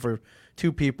don't know. For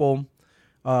 2 people,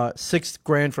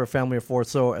 $6,000 for a family of 4.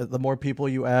 So the more people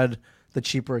you add, the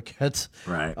cheaper it gets.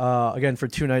 Right. Again, for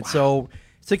 2 nights. So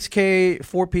 $6,000,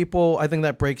 4 people. I think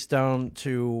that breaks down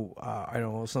to I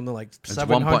don't know, something like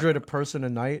 $700 a person a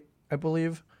night, I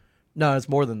believe. No, it's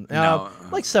more than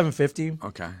like $750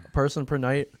 Okay. a person per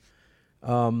night.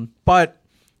 But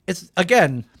it's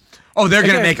again. Oh, they're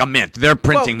going to Again- make a mint. They're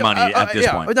printing Well, money at this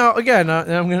point. Now again,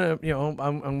 I'm gonna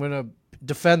I'm gonna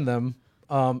defend them.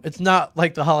 It's not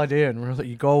like the Holiday Inn where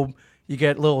you go, you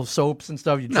get little soaps and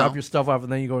stuff, you drop No. your stuff off,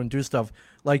 and then you go and do stuff.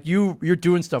 Like you're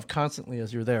doing stuff constantly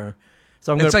as you're there.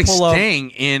 So I'm It's gonna like pull up.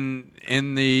 staying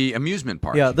in the amusement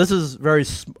park. Yeah, this is very.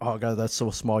 Oh god, that's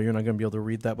so small. You're not gonna be able to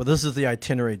read that. But this is the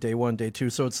itinerary: day 1, day 2.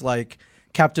 So it's like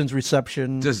captain's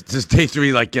reception. Does day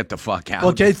 3 like get the fuck out?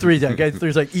 Well, day 3, yeah. Day 3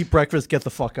 is like eat breakfast, get the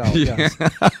fuck out. Yes.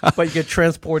 But you get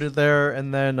transported there,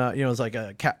 and then it's like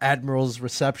a admiral's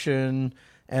reception,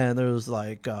 and there's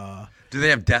like. Do they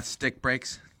have death stick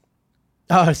breaks?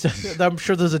 I'm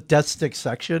sure there's a death stick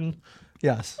section.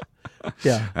 Yes.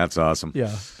 Yeah. That's awesome.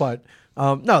 Yeah. But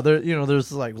no,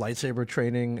 there's like lightsaber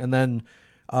training, and then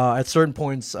at certain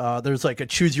points there's like a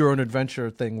choose your own adventure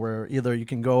thing where either you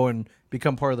can go and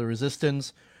become part of the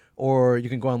resistance, or you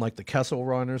can go on like the Kessel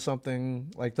Run or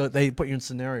something. Like they put you in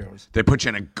scenarios. They put you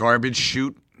in a garbage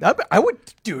chute. I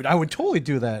would totally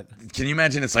do that. Can you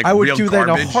imagine? It's like I would real do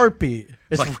garbage. that in a heartby.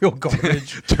 It's like- real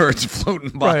garbage. Turds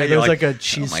floating by. Right, You're there's like a "Oh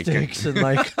cheese my sticks God." and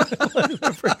like,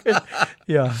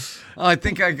 yeah. Oh, I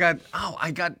think I got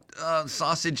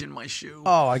sausage in my shoe.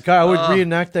 Oh my god, I would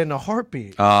reenact that in a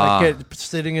heartbeat. Like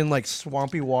sitting in like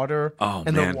swampy water, Oh,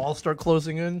 and man. the walls start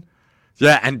closing in.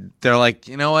 Yeah, and they're like,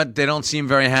 you know what? They don't seem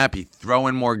very happy. Throw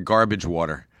in more garbage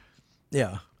water.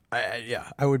 Yeah,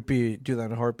 I would do that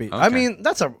in a heartbeat. I Okay. mean,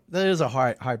 that is a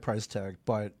high price tag,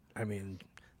 but I mean,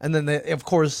 and then of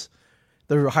course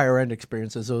there are higher end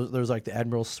experiences. There's like the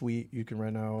Admiral Suite you can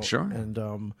rent out. Sure. And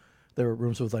there are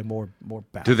rooms with like more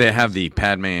bathrooms. Do they have the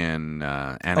Padme and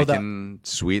Anakin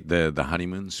suite, the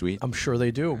honeymoon suite? I'm sure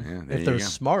they do. Yeah, there If you they're go.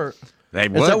 smart. They Is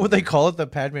would. that what they call it? The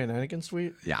Padme and Anakin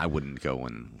Suite? Yeah, I wouldn't go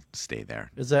and stay there.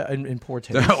 Is that in poor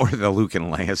taste? Or the Luke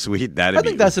and Leia suite. That'd I be,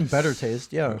 think that's in better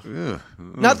taste. Yeah, Ugh.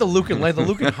 not the Luke and Leia, the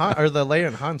Luke and Han, or the Leia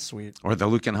and Han suite. Or the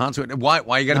Luke and Han suite.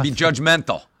 Why you got to be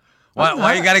judgmental?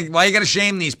 Why you got to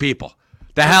shame these people?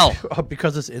 The hell.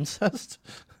 Because it's incest.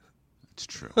 It's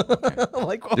true. Okay.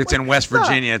 Like It's in West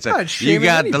Virginia. It's not you shaming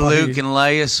got the anybody. Luke and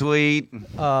Leia suite.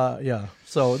 Yeah.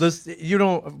 So this you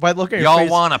don't by looking at your Y'all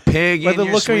face, want a pig by in the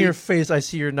your look on suite? your face, I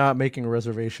see you're not making a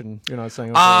reservation. You're not saying.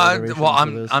 Okay, Well,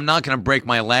 reservation for I'm not going to break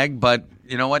my leg, but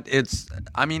you know what?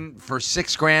 I mean, for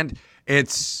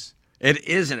 $6,000, it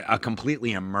is a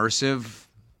completely immersive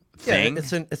thing.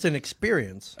 Yeah, it's an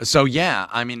experience. So yeah,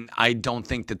 I mean, I don't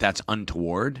think that that's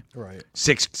untoward. Right.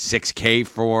 $6K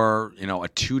for a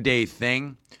 2-day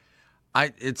thing.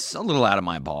 It's a little out of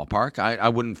my ballpark. I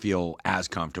wouldn't feel as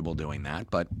comfortable doing that,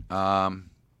 but I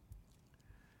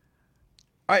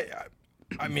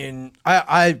mean,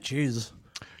 geez.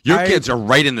 your kids are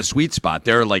right in the sweet spot.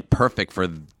 They're like perfect for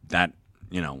that.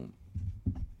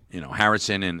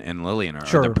 Harrison and Lillian are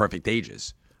Sure. the perfect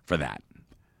ages for that.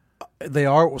 They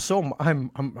are. So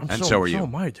I'm And so, so are you. So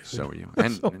am I, dude. So are you.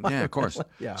 And yeah, of course.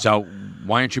 Yeah. So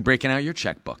why aren't you breaking out your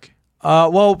checkbook?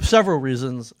 Well, several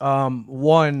reasons.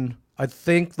 One, I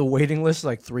think the waiting list is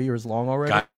like 3 years long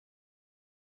already. Got-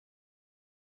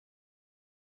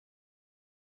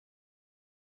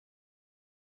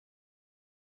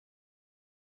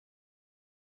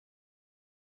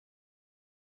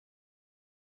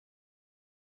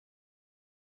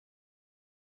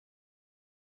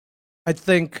 I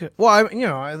think. Well,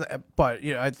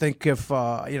 I think if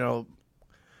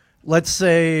let's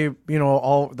say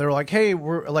all they're like, hey,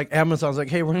 we're like Amazon's like,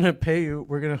 hey, we're gonna pay you,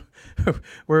 we're gonna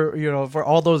we're for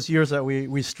all those years that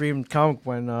we streamed comic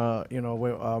when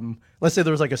let's say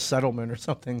there was like a settlement or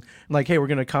something, like, hey, we're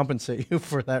gonna compensate you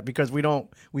for that because we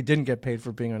didn't get paid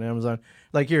for being on Amazon.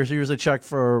 Like, here's a check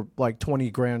for like 20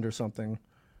 grand or something.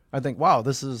 I think, wow,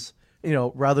 this is,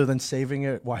 rather than saving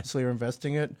it wisely or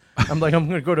investing it, I'm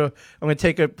gonna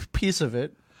take a piece of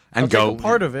it And I'll take go a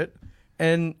part of it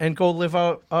and go live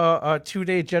out a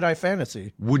 2-day Jedi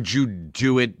fantasy. Would you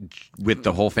do it with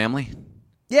the whole family?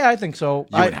 Yeah, I think so.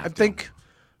 You would I have to. think.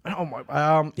 Oh my.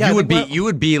 Yeah, You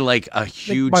would be like a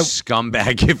huge my-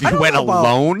 scumbag if you don't went know about-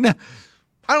 alone.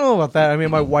 I don't know about that. I mean,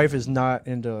 my wife is not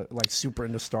super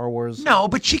into Star Wars. No,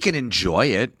 but she could enjoy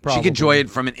it. She Probably. could enjoy it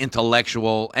from an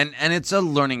intellectual, and it's a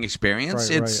learning experience.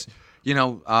 Right, It's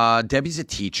Debbie's a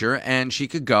teacher, and she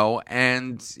could go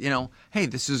and hey,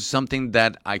 this is something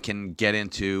that I can get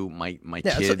into my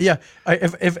Yeah, kids.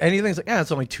 if anything's like,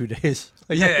 it's only 2 days.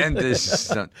 Like, Yeah, and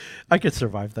this. I could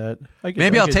survive that.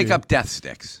 Maybe I I'll could take do- up death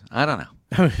sticks. I don't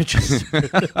know. Just-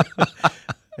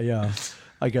 yeah,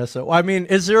 I guess so. I mean,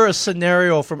 is there a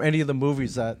scenario from any of the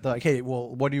movies that like, hey,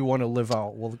 well, what do you want to live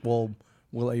out? We'll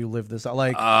let you live this out.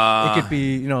 Like, it could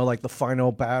be, like the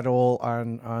final battle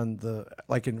on the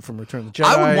from Return of the Jedi.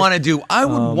 I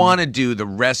would want to do the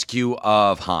rescue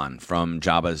of Han from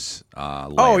Jabba's lair.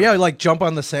 Oh yeah, like jump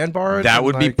on the sandbar. That and,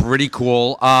 would be like, pretty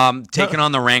cool. Taking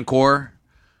on the Rancor.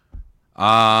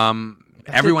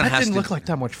 Everyone that has didn't to. look like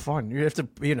that much fun. You have to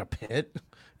be in a pit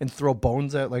and throw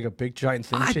bones at like a big giant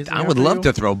thing. chasing I would after love you.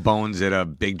 to throw bones at a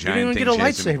big You didn't giant even thing. get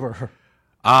a chasing me. lightsaber.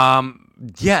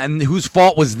 Yeah, and whose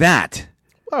fault was that?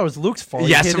 Well, it was Luke's fault. He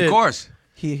Yes, hit of it- course.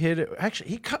 He hit it.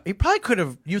 Actually, he probably could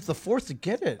have used the Force to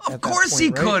get it. Of course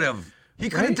he could have. He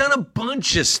could have Right? done a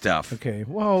bunch of stuff. Okay,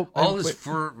 well, All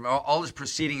his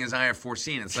proceeding as I have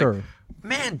foreseen. It's Sure. like,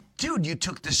 man, dude, you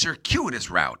took the circuitous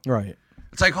route. right.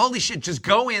 It's like, holy shit, just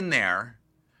go in there.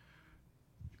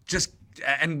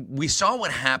 And we saw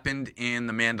what happened in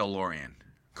The Mandalorian,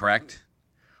 correct?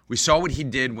 We saw what he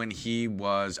did when he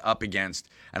was up against,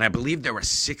 and I believe there were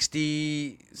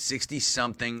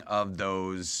 60-something of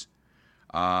those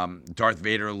Darth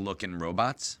Vader-looking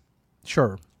robots.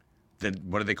 Sure.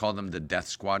 What do they call them? The Death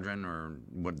Squadron, or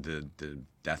what? The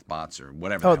Death Bots, or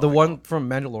whatever. Oh, hell the they one call them. from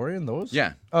Mandalorian. Those.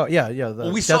 Yeah. Oh yeah. The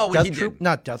Well, we saw what he did.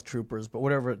 Not Death Troopers, but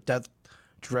whatever. Not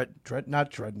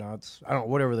Dreadnoughts. I don't know.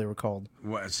 Whatever they were called.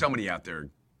 Well, somebody out there.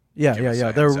 Yeah. Give us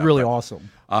a They're heads up, really but-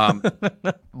 awesome.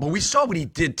 But we saw what he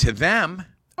did to them.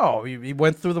 Oh, he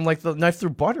went through them like the knife through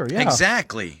butter. Yeah.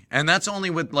 Exactly. And that's only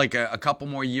with like a couple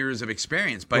more years of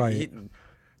experience. But Right.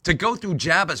 to go through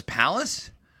Jabba's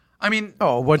palace, I mean,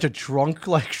 Oh, a bunch of drunk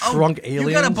aliens. you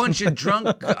got a bunch of drunk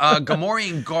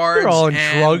Gamorrean guards. They're all on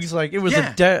and- drugs. Like it was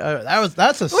Yeah.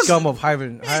 that's a scum of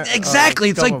Hyven.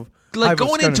 Exactly. It's scum like of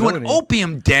going into an scumability.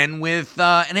 opium den with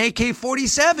an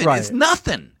AK-47. Right. It's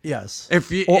nothing. Yes.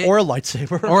 If you- or a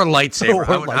lightsaber. Or a lightsaber. Or a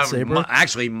lightsaber.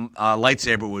 Actually, a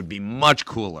lightsaber would be much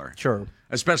cooler. Sure.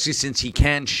 Especially since he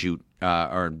can shoot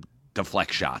or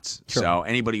deflect shots. Sure. So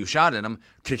anybody who shot at him,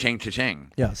 cha-ching,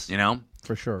 cha-ching. Yes. You know?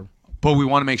 For sure. But we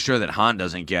want to make sure that Han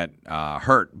doesn't get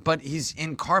hurt. But he's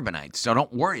in carbonite, so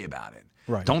don't worry about it.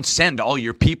 Right. Don't send all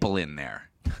your people in there.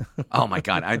 Oh my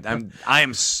God, I am.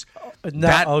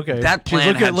 Okay. That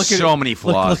plan had so many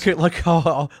flaws. Look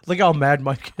how mad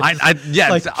Mike is. Yes,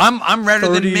 Like, I'm redder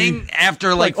 30 than Ming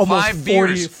after like almost 5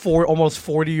 40, beers. almost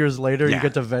 40 years later, Yeah. you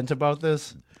get to vent about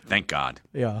this. Thank God.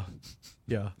 Yeah.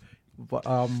 But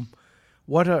I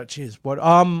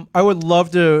would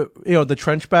love to, the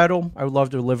trench battle. I would love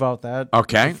to live out that.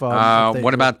 Okay. if they What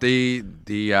could. about the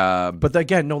But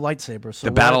again, no lightsaber. So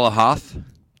the Battle of Hoth?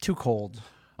 too cold.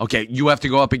 Okay, you have to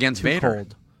go up against Too Vader.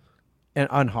 cold. And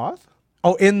on Hoth?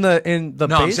 Oh, in the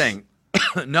No, I'm base?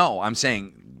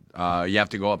 saying, you have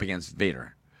to go up against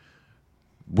Vader.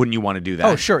 Wouldn't you want to do that?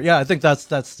 Oh, sure. Yeah, I think that's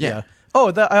Yeah. yeah. Oh,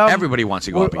 Everybody wants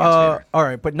to go up against Vader. All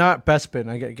right, but not Bespin.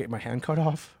 I gotta get my hand cut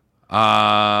off.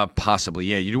 Possibly.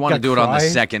 Yeah, you want to Gotta do it on the cry.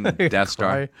 second Death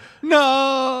Star. Cry.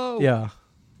 No. Yeah.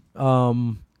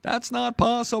 That's not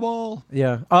possible.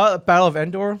 Yeah. Battle of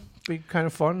Endor be kind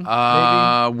of fun.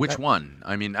 Maybe. Which one?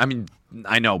 I mean,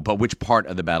 I know, but which part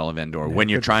of the Battle of Endor? When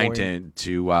you're good trying point.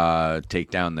 to take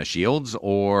down the shields,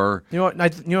 or You know what? I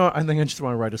think I just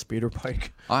want to ride a speeder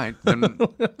bike. all right,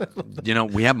 then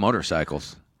we have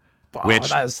motorcycles. Oh, Which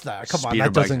that's that. Come on, speeder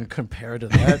that bike- doesn't compare to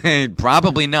that.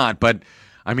 Probably not, but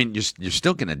I mean, you're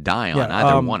still gonna die on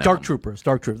either one Dark of them. Troopers.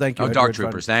 Dark Troopers. Thank you. Oh, Edward Dark Van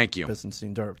Troopers. Thank you.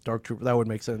 Bistenstein, Dark Trooper. That would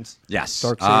make sense. Yes.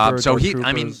 Dark Saber, So Dark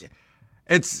I mean,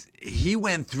 Troopers. he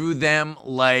went through them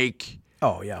like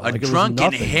Oh yeah, a like it was drunken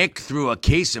nothing. hick through a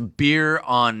case of beer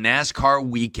on NASCAR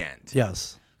weekend,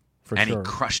 Yes, for and sure. he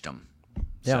crushed them.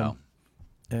 Yeah. So.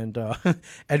 And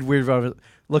Ed Weird,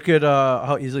 look at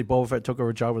how easily Boba Fett took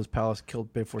over Jabba's palace,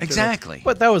 killed Bib Fortuna. Exactly.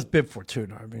 But that was Bib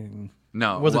Fortuna. I mean,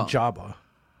 No, it wasn't well, Jabba.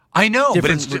 I know, but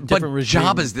Different- it's different regime.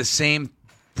 Jabba's the same,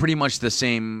 pretty much the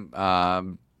same. I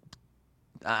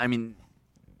mean,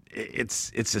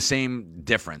 it's the same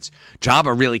difference.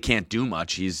 Jabba really can't do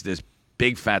much. He's this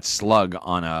big fat slug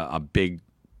on a big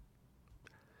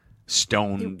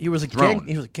stone. He was a throne.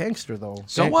 he was a gangster though.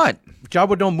 So what?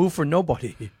 Jabba don't move for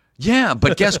nobody. Yeah,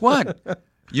 but guess what?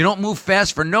 You don't move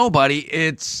fast for nobody.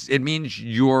 It means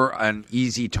you're an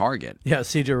easy target. Yeah,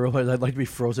 CJ realized I'd like to be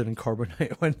frozen in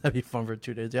carbonite. Wouldn't that be fun for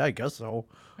 2 days? Yeah, I guess so.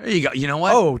 There you go. You know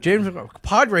what? Oh, James,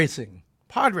 pod racing.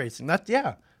 That's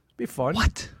it'd be fun.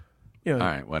 What? You know,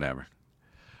 All right, whatever.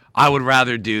 I would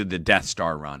rather do the Death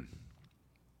Star run.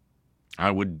 I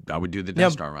would do the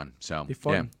Death Star run. So be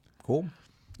fun. Cool.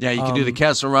 yeah, you can do the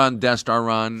Kessel run, Death Star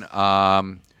run.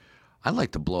 I'd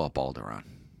like to blow up Alderaan,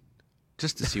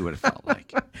 just to see what it felt like.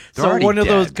 They're So already one of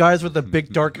those dead. guys with the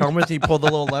big dark helmet, he pulled the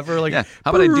little lever like. Yeah,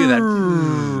 how about I do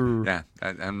that?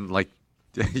 Yeah, and like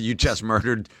you just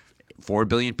murdered 4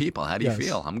 billion people. How do you Yes.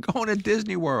 feel? I'm going to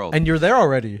Disney World. And you're there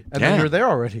already. And then Yeah. you're there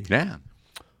already. yeah.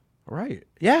 Right.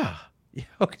 Yeah. Yeah,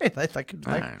 okay. That could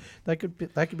right.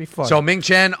 that could be fun. So Ming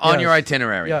Chen on Yes. your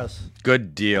itinerary. Yes.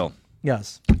 Good deal.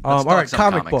 Yes. talk All right. some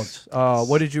Comic comics. books.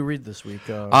 What did you read this week?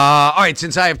 All right,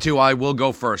 since I have two, I will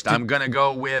go first. I'm going to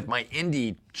go with my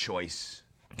indie choice.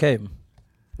 Okay.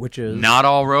 Which is Not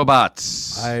All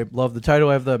Robots. I love the title.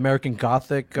 I have the American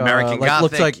Gothic. American Looks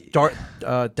Gothic.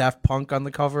 like Daft Punk on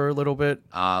the cover a little bit,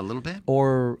 A little bit.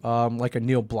 or like a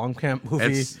Neil Blomkamp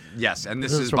movie. Yes, and this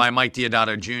This is is from- by Mike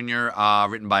Diodato Jr.,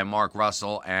 written by Mark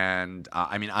Russell, and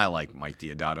I mean, I like Mike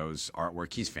Diodato's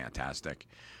artwork. He's fantastic.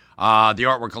 The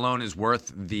artwork alone is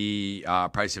worth the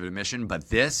price of admission, but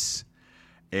this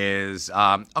is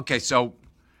okay. So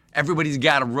everybody's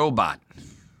got a robot,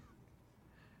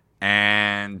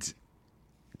 and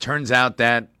turns out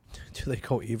that, Do they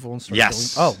go evil and start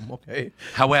Yes. killing? Oh, okay.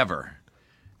 however,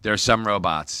 there are some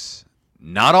robots,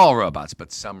 not all robots,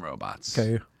 but some robots.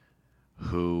 Okay.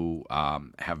 Who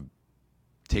have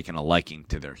taken a liking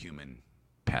to their human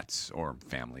pets or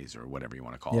families or whatever you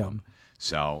want to call Yeah. them.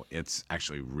 So it's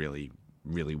actually really,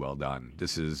 really well done.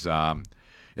 This is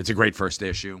it's a great first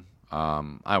issue. I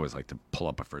always like to pull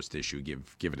up a first issue,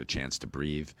 give it a chance to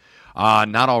breathe.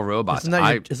 Not all robots.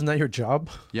 Isn't that your job?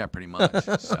 Yeah, pretty much.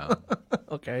 So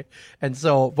Okay. And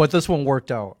so, but this one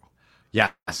worked out.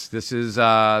 yes, this is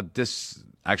this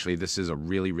is a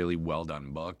really, really well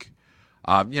done book.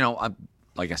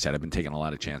 Like I said, I've been taking a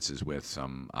lot of chances with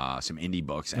some indie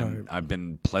books, and I've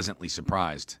been pleasantly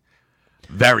surprised.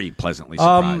 Very pleasantly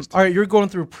surprised. All right, you're going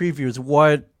through previews.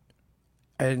 What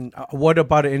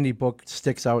about an indie book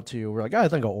sticks out to you? We're like, I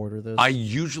think I'll order this. I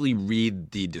usually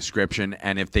read the description,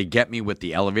 and if they get me with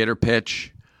the elevator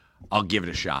pitch, I'll give it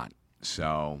a shot.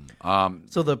 So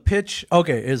So the pitch,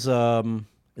 okay, is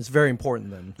very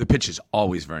important then. the pitch is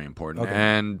always very important. Okay.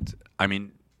 And I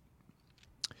mean,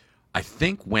 I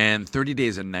think when 30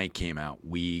 Days a Night came out,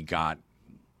 we got.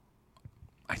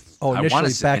 I want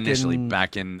to say initially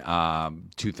back in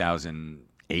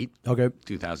 2008, Okay,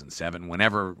 2007,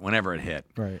 whenever it hit.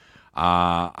 right.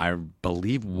 I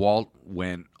believe Walt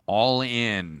went all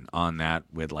in on that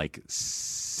with like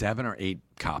 7 or 8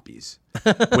 copies,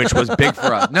 which was big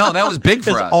for us. No, that was big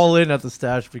for It's us. all in at the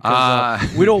stash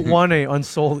because we don't want a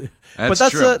unsold. But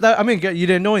that's true. I mean, you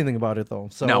didn't know anything about it though.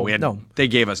 So No, we had. no. They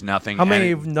gave us nothing. How and many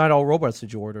it- Not All Robots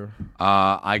did you order?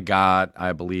 I got,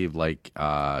 I believe, like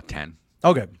 10.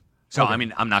 Okay. So I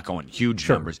mean, I'm not going huge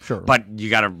numbers, sure. but you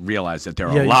got to realize that there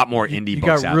are Yeah, a lot more indie you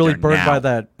books got out really there burned now. by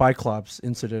that Biclops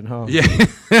incident, huh? Yeah,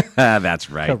 that's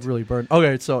right. Got really burned.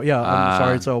 Okay, so yeah, I'm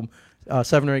sorry. So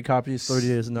 7 or 8 copies, 30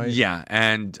 Days a Night. Yeah,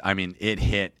 and I mean, it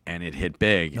hit and it hit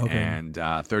big. Okay. And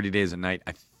 30 Days a Night,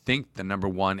 I think the number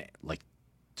one, like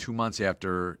 2 months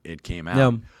after it came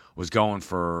out, was going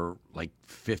for like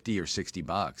 $50 or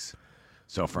 $60.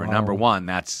 So for a number one,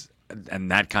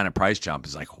 and that kind of price jump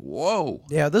is like, whoa.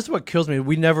 Yeah, this is what kills me.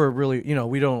 We never really,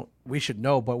 we don't we should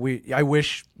know, but I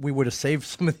wish we would have saved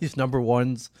some of these number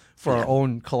ones for our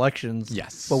own collections.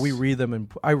 Yes. But we read them,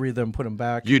 and I read them, put them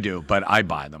back. You do, but I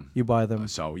buy them. You buy them.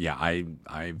 So yeah,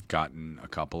 I've gotten a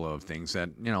couple of things that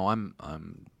I'm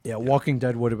Yeah, Walking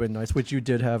Dead would have been nice, which you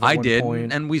did have at I one did,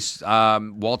 point. and we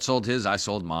Walt sold his, I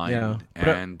sold mine, Yeah.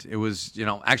 and it was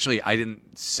actually I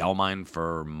didn't sell mine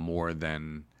for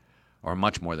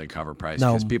much more than cover price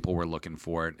No. because people were looking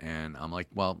for it, and I'm like,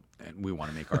 well, we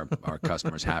want to make our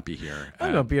customers happy here.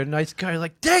 I'm gonna be a nice guy.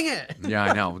 Like, dang it! Yeah,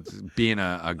 I know. Being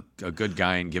a good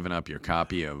guy and giving up your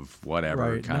copy of whatever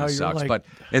Right. kind Now of you're sucks, like- but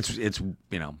it's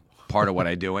part of what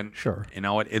I do, and Sure.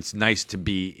 it's nice to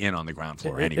be in on the ground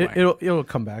floor anyway. It'll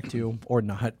come back to you or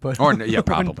not, but Or yeah,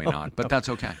 probably not, but that's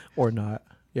okay. or not.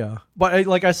 Yeah, but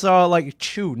I saw like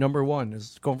Chew #1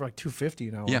 is going for like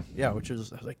 $250 now. Yeah. which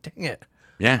is I was like, dang it!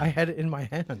 Yeah, I had it in my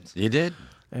hands you did.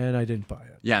 and I didn't buy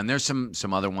it. Yeah, and there's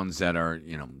some other ones that are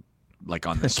like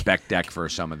on the spec deck for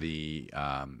some of the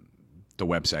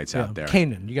websites out there.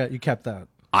 Kanan, you kept that.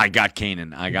 I got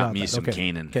Kanan. I got got me that. some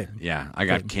Okay. Kanan. Okay. Yeah, I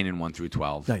got Kanan 1 through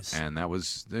 12. Nice. And that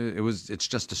was it's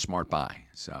just a smart buy.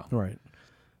 So Right.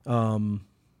 All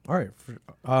right.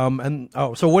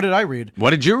 So what did I read? what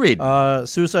did you read?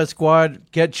 Suicide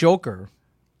Squad, Get Joker.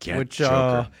 Get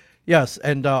Joker. Yes,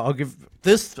 and I'll give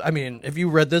this. I mean, if you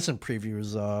read this in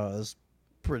previews, it's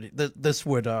pretty. This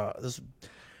would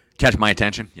Catch my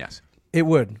attention. Yes. it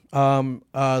would. I'm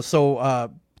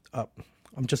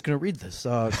just gonna read this.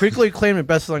 Critically acclaimed and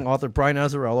best-selling author Brian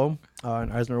Azzarello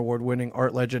and Eisner Award-winning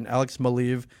art legend Alex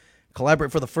Maleev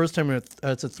collaborate for the first time.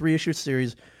 It's a 3-issue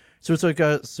series.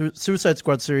 Suicide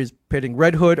Squad series pitting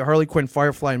Red Hood, Harley Quinn,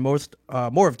 Firefly, and more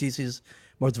of DC's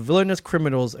most villainous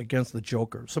criminals against the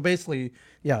Joker. So basically,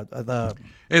 yeah,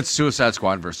 It's Suicide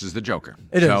Squad versus the Joker.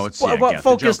 it is. So it's But get the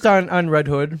focused Joker. on Red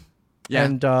Hood. Yeah.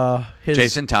 And his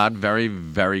Jason Todd, very,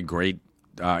 very great.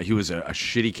 He was a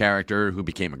shitty character who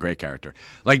became a great character.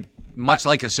 Like much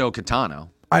like Ahsoka Tano.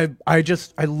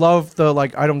 I love the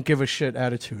I don't give a shit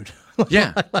attitude.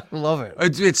 Yeah. I love it.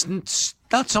 It's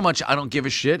not so much I don't give a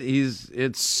shit.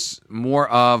 It's more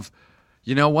of,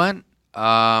 you know what?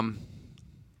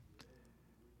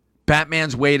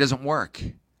 Batman's way doesn't work.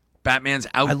 Batman's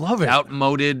I love it.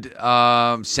 outmoded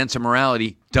sense of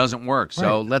morality doesn't work.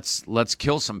 So let's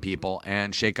kill some people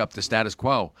and shake up the status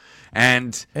quo.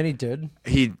 And And he did.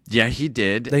 he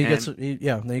did. Then And-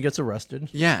 then he gets arrested.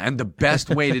 yeah, and the best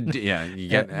way to do you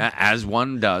get as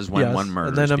one does when Yes. one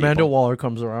murders And then Amanda people. Waller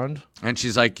comes around. And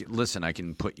she's like, "Listen, I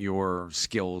can put your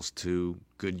skills to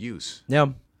good use." Yeah.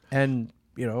 And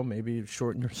maybe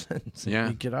shorten your sentence. And Yeah,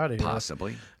 you get out of here.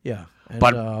 possibly. Yeah. And,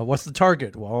 But- what's the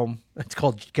target? Well, it's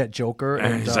called Get Joker.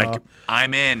 And And he's like,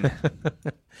 "I'm in.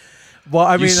 well,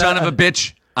 I You mean, son of a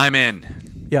bitch. I'm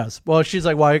in." yes. Well, she's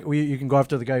like, "Why? You can go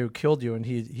after the guy who killed you." And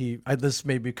this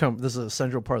is a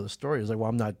central part of the story. He's like, "Well,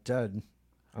 I'm not dead.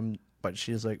 But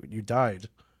she's like, "You died."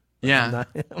 Yeah.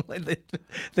 I'm like,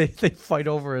 they fight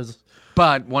over his.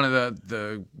 But one of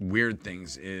the weird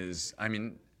things is, I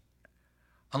mean,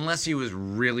 unless he was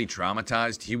really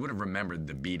traumatized, he would have remembered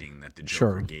the beating that the Joker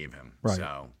Sure. gave him. Right.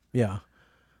 So, Yeah.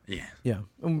 yeah, Yeah.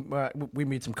 We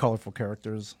meet some colorful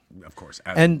characters. of course,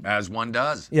 And- as one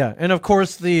does. Yeah, and of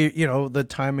course the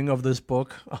timing of this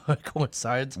book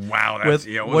coincides Wow, with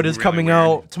it was what is really coming weird.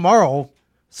 out tomorrow,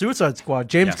 Suicide Squad,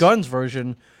 James Yes. Gunn's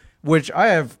version, which I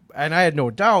had no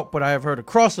doubt, but I have heard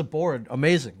across the board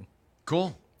amazing.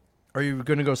 Cool. Are you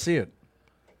going to go see it?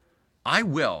 I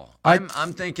will. I'm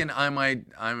thinking I might.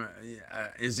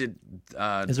 Is it?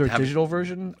 Is there a digital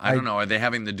version? I don't know. Are they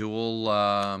having the dual?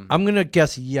 I'm going to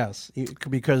guess yes,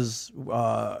 because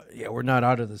we're not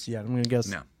out of this yet. I'm going to guess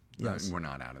No, yes. we're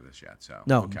not out of this yet. So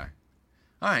No. Okay.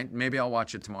 All right. Maybe I'll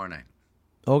watch it tomorrow night.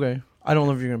 Okay. I don't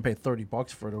know if you're going to pay $30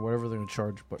 for it or whatever they're going to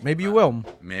charge, but maybe you will.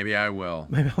 Maybe I will.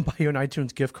 Maybe I'll buy you an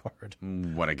iTunes gift card.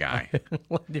 What a guy.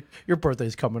 Your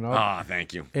birthday's coming up. Ah,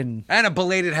 thank you. And a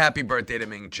belated happy birthday to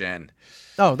Ming Chen.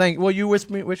 oh, well, you wished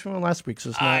me last week,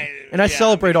 so it's not. I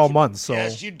celebrate all month, so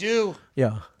Yes, you do.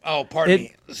 yeah. Oh, pardon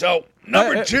me. So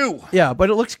number 2. Yeah,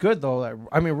 but it looks good though.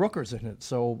 I mean, Rooker's in it,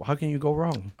 so how can you go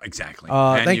wrong? Exactly.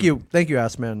 And Thank you,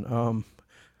 Assman.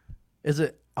 Is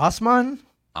it Osman?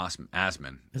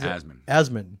 Asman. Asman.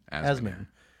 yeah.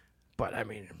 But I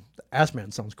mean,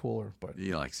 Assman sounds cooler. But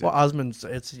He likes it. well, Osman's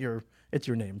it's your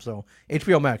name. So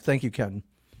HBO Max. Thank you, Ken.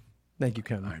 Thank you,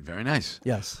 Ken. All right, very nice.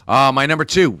 Yes. My number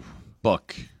 2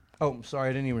 book. Oh, sorry,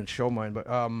 I didn't even show mine. But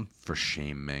For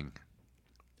shame, Ming.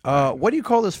 what do you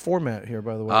call this format here,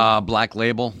 by the way? Black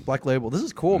Label. Black Label. This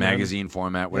is cool, Magazine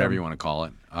format, whatever you want to call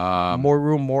it. man. More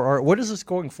room, more art. What is this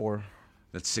going for?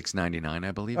 That's $6.99,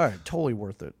 I believe. All right, totally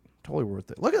worth it. Totally worth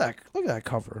it. Look at that. Look at that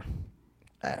cover.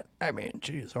 I mean,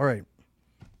 jeez. All right.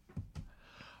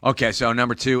 Okay, so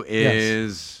number 2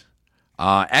 is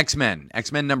X-Men.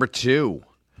 X-Men number 2.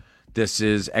 This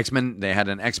is X-Men. They had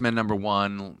an X-Men number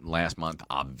 1 last month,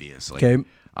 obviously. Okay.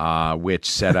 Which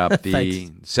set up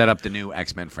the new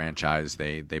X-Men franchise.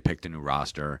 They picked a new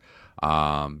roster.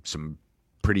 Some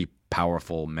pretty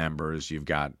powerful members. You've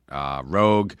got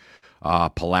Rogue,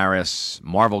 Polaris,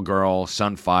 Marvel Girl,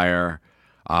 Sunfire,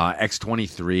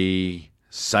 X-23,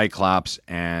 Cyclops,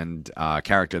 and a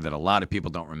character that a lot of people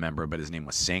don't remember, but his name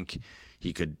was Synch.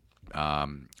 He could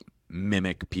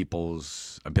mimic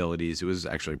people's abilities. It was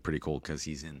actually pretty cool because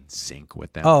he's in sync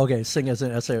with them. Oh, okay. Sing as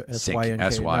in S-Y-N-K,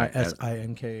 Sync, not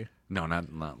S-I-N-K. No,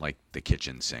 not like the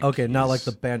kitchen sink. Okay, not like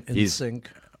the band NSYNC.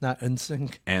 Not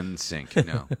NSYNC. NSYNC,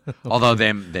 no. Although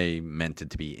they meant it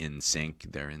to be in sync.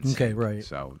 They're in sync. Okay, right.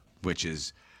 So, which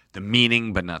is the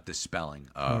meaning but not the spelling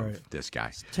of this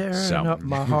guy. Tearing up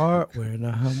my heart when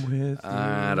I'm with you.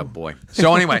 Attaboy.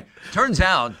 So anyway, turns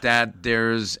out that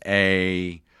there's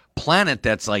a planet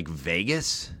that's like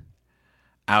Vegas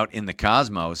out in the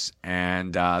cosmos,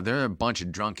 and there are a bunch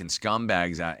of drunken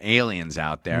scumbags, aliens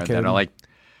out there that are like,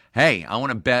 hey, I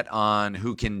want to bet on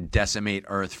who can decimate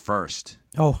Earth first.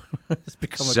 Oh, it's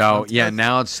become a contest. Yeah,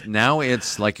 now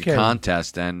it's like a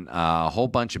contest, and a whole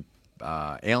bunch of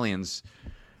aliens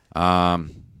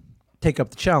take up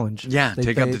the challenge. Yeah,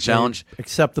 take up the challenge.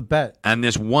 Accept the bet. And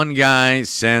this one guy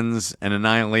sends an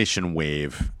annihilation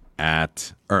wave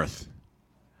at Earth.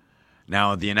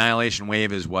 Now, the annihilation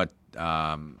wave is what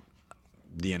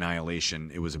the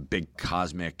annihilation. It was a big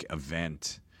cosmic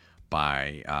event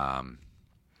by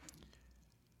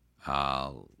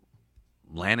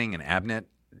Lanning and Abnett,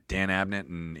 Dan Abnett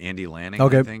and Andy Lanning,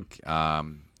 I think.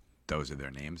 Those are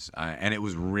their names. And it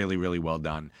was really, really well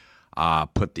done.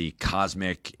 Put the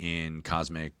cosmic in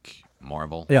Cosmic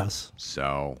Marvel. Yes.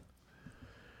 So,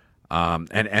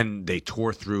 and they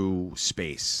tore through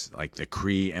space. Like the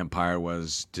Kree Empire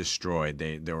was destroyed.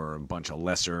 There were a bunch of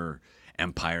lesser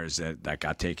empires that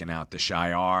got taken out. The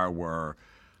Shi'ar were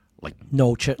like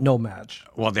no match.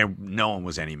 Well, no one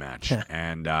was any match,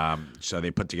 and so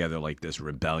they put together like this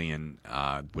rebellion,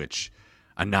 which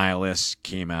Annihilus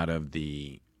came out of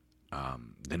the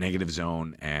negative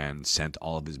zone and sent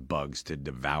all of his bugs to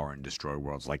devour and destroy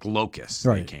worlds like locusts.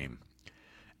 They came,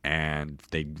 and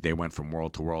they went from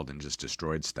world to world and just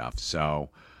destroyed stuff. So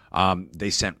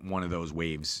they sent one of those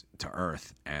waves to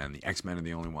Earth, and the X-Men are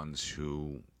the only ones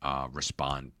who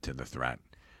respond to the threat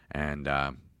and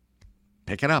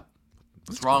pick it up.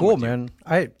 What's wrong with you? Man.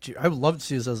 I would love to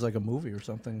see this as like a movie or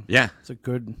something. Yeah, it's a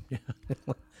good. Yeah.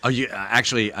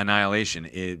 Actually, Annihilation,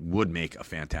 it would make a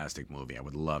fantastic movie. I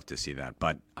would love to see that,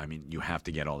 but I mean, you have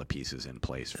to get all the pieces in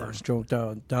place first.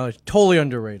 Totally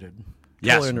underrated.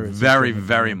 Yes, very,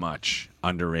 very much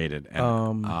underrated.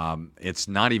 And it's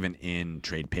not even in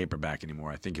trade paperback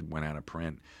anymore. I think it went out of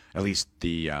print. At least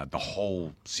the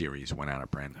whole series went out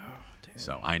of print. Oh,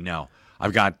 so I know.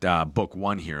 I've got book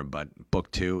 1 here, but book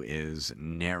 2 is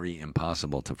nary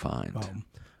impossible to find.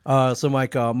 So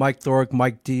Mike Thorke,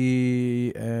 Mike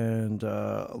D, and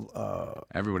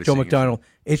everybody Joe McDonald.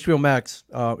 HBO Max.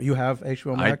 You have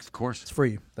HBO Max? Of course. It's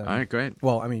free. Then. All right, great.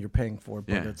 Well, I mean, you're paying for it,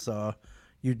 but it's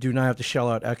you do not have to shell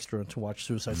out extra to watch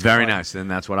Suicide Squad. Very nice. Then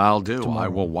that's what I'll do. Tomorrow. I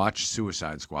will watch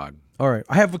Suicide Squad. All right.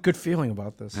 I have a good feeling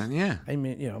about this. Yeah. I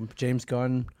mean, James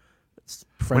Gunn.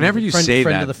 Friend of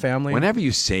the family. Whenever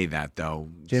you say that, though,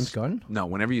 James Gunn. No,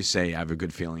 whenever you say I have a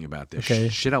good feeling about this,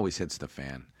 shit always hits the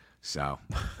fan. So,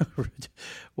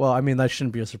 well, I mean that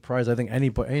shouldn't be a surprise. I think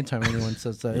anytime anyone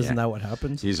says that, isn't that what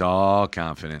happens? He's all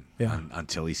confident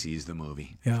until he sees the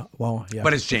movie. Yeah, well, yeah.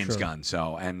 But it's James Gunn,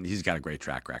 so and he's got a great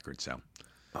track record. So,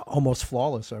 almost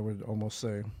flawless, I would almost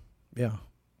say. Yeah.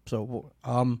 So,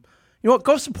 you know what?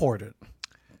 Go support it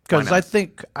because I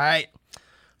think I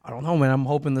don't know, man. I'm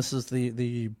hoping this is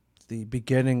the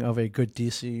beginning of a good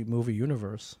DC movie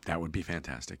universe. That would be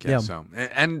fantastic. Yeah. So,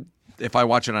 and if I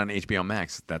watch it on HBO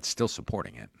Max, that's still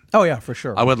supporting it. Oh yeah, for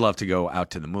sure. I would love to go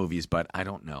out to the movies, but I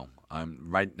don't know.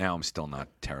 Right now I'm still not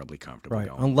terribly comfortable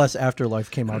going. Unless Afterlife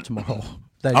came out tomorrow.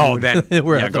 Then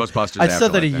Ghostbusters. I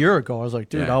said that a year ago. I was like,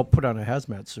 dude, I'll put on a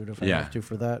hazmat suit if I have to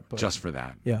for that. But just for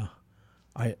that. Yeah.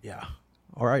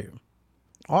 All right.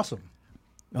 Awesome.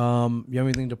 You have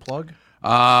anything to plug?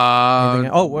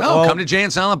 Come to Jay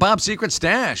and Silent Bob's Secret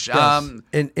Stash. Yes.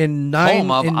 In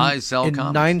 9 I Sell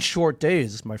Comics. 9 short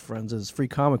days, my friends, is Free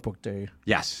Comic Book Day.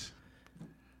 Yes.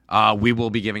 We will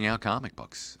be giving out comic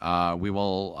books. We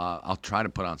will. I'll try to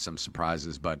put on some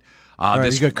surprises, but All right,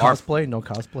 this you got cosplay? No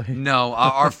cosplay? no.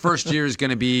 Our first year is going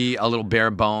to be a little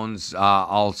bare bones.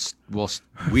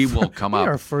 We will come up.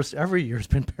 Our first every year's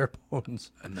been bare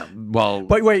bones. Well,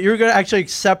 But wait, you're going to actually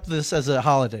accept this as a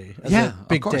holiday, as Yeah, a of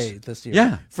big course. day this year.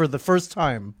 Yeah. For the first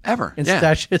time ever in yeah.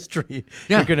 Stash history,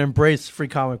 Yeah. you're going to embrace Free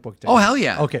Comic Book Day. Oh hell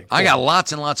yeah! Okay, I cool. got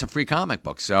lots and lots of free comic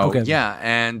books. So Okay. yeah,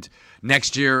 and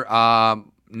next year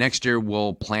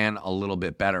we'll plan a little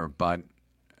bit better. But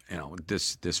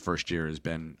this first year has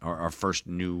been our first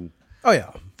Oh,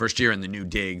 yeah. year in the new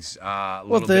digs.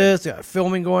 Well, there's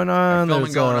filming going on. filming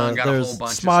There's, going on, got a there's whole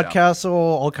bunch of Smod stuff. Castle,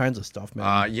 all kinds of stuff,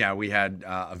 man. Yeah, we had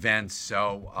events.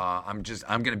 So I'm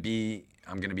gonna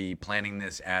be planning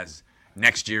this as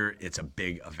next year. It's a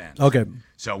big event. Okay.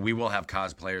 So we will have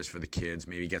cosplayers for the kids.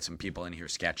 Maybe get some people in here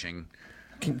sketching.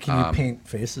 Can you paint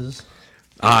faces?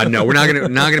 No, we're not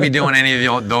gonna be doing any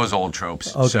of those old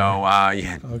tropes. Okay. So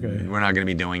Okay. we're not gonna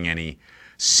be doing any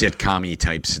sitcom-y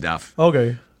type stuff.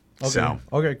 Okay. Okay. So-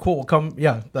 Okay, cool. Come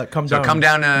down. So come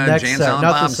down to Next Jane Sat- Silent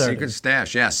not Bob's this Saturday. Secret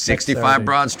Stash. Yeah, 65 Saturday.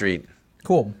 Broad Street.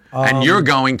 Cool. And you're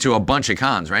going to a bunch of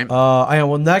cons, right? I am.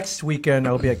 Well, next weekend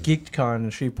I'll be at GeekCon in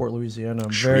Shreveport, Louisiana. I'm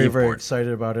very, very Shreveport.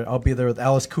 excited about it. I'll be there with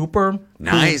Alice Cooper. who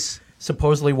Nice.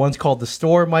 Supposedly once called the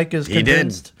store. Mike is He did.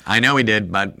 convinced. I know he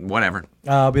did, but whatever.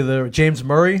 I'll be there with James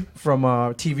Murray from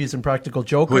TV's Impractical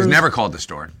Jokers. Who has never called the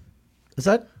store. Is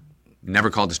that?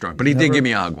 Never called the store. But he did Never? give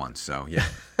me a hug once, so yeah.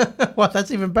 Well, that's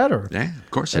even better. Yeah,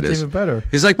 of course That's it is. even better.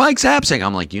 He's like, Mike Zapsing.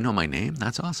 I'm like, you know my name?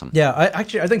 That's awesome. Yeah, I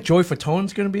think Joey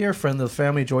Fatone's going to be here. Friend of the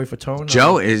family, Joey Fatone.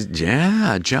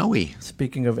 Joey.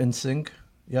 Speaking of NSYNC,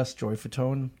 yes, Joey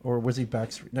Fatone. Or was he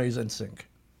Backstreet? No, he's NSYNC.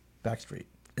 Backstreet.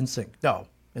 NSYNC. No,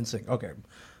 NSYNC. Okay.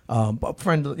 But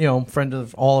friend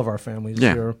of all of our families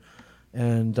Yeah. here,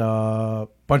 and a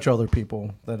bunch of other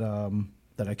people that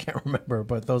I can't remember,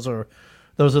 but those are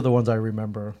the ones I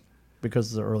remember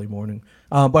because of the early morning.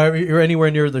 But if you're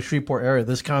anywhere near the Shreveport area,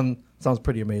 this con sounds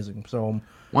pretty amazing. So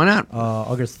Why not?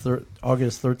 August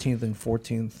 13th and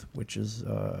 14th, which is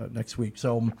next week.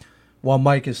 So while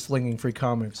Mike is slinging free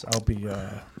comics, I'll be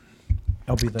there.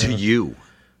 To you,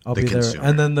 I'll the be there, consumer.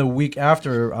 and then the week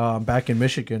after, back in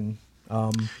Michigan.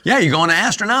 Yeah, you're going to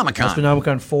Astronomicon.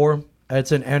 Astronomicon 4.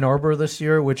 It's in Ann Arbor this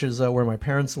year, which is where my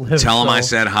parents live. Tell them so I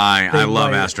said hi. they I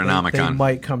love might- Astronomicon. They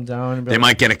might come down. And be They like,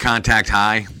 might get a contact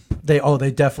high. They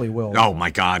definitely will. Oh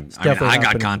my God! I definitely got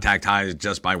happening. contact highs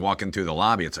just by walking through the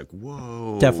lobby. It's like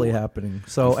whoa. Definitely happening.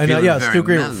 So I'm and feeling yeah, very Stu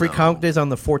Green, mellow. free comic days on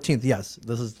the 14th. Yes,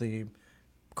 this is the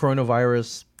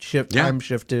coronavirus Yeah. time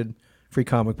shifted free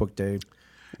comic book day.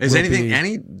 Is will anything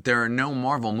be- there are no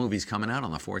Marvel movies coming out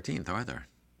on the 14th, are there?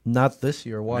 Not this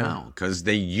year. Why? No, because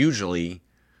they usually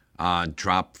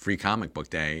drop Free Comic Book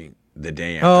Day the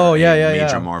day after Oh, yeah, a yeah,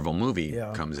 major yeah. Marvel movie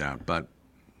Yeah. comes out. But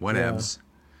whatevs.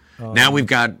 Now we've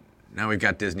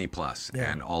got Disney Plus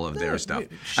Yeah. and all of their stuff.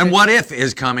 wait, And What If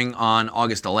is coming on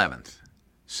August 11th.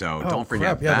 So Oh, don't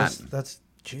forget crap. Yeah, that. that's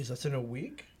that's in a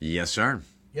week. Yes, sir.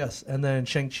 Yes, and then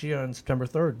Shang-Chi on September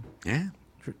 3rd. Yeah.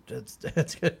 It's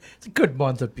good. It's a good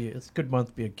month to be. It's a good month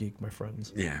to be a geek, my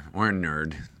friends. Yeah. Or a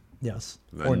nerd. Yes,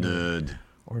 The or nerd.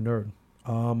 or nerd.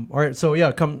 All right, so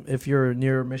yeah, come if you're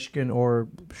near Michigan or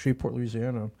Shreveport,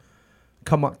 Louisiana.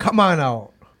 Come on out. Come on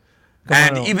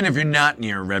And out. even if you're not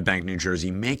near Red Bank, New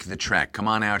Jersey, make the trek. Come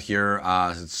on out here,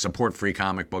 support Free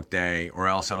Comic Book Day, or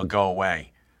else it'll go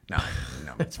away. No,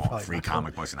 it won't. probably Free not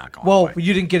comic books are not going well, away.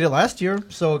 you didn't get it last year,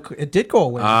 so it did go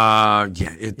away. Yeah,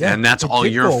 And that's it all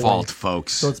did your go away. fault,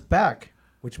 folks. So it's back,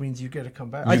 which means you get to come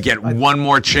back. You get one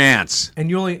more chance. and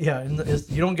you only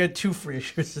you don't get two free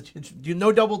issues. You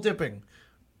no double dipping.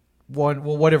 One,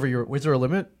 well, whatever is there a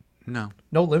limit? No.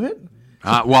 No limit.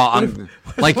 Well, I'm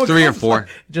like What 3 or comes 4. up?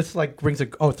 Just like brings a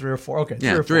 3 or 4. Okay,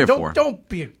 Yeah, 3 or 4. Don't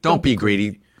be Don't be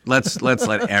greedy. Let's let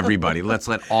everybody. Let's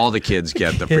let all the kids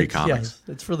get the free kids, comics. Yes,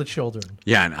 it's for the children.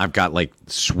 Yeah, and I've got like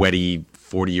sweaty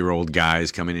 40-year-old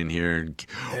guys coming in here.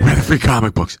 We're the free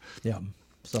comic books. Yeah.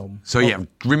 So Yeah,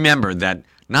 remember that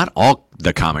not all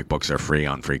the comic books are free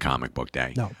on Free Comic Book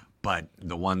Day. No. But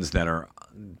the ones that are,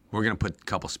 we're going to put a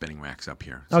couple spinning racks up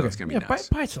here. So okay, it's going to be nice.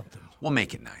 buy something. We'll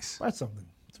make it nice. Buy something.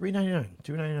 $3.99,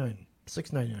 $2.99,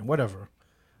 $6.99, whatever.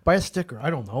 Buy a sticker. I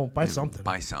don't know. Buy something.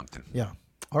 Buy something. Yeah.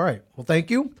 All right. Well,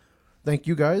 thank you. Thank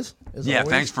you guys. As Yeah, always.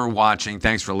 thanks for watching.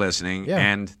 Thanks for listening. Yeah.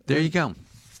 And there you go.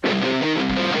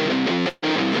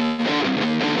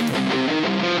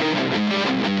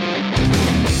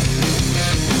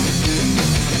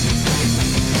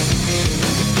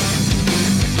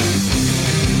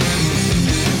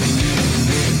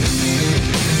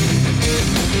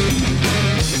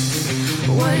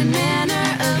 What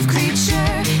manner of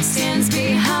creature stands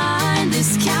behind?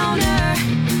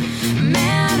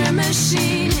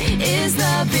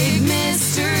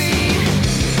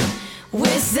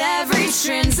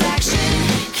 transaction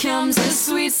comes a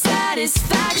sweet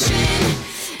satisfaction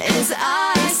as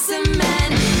I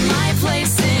cement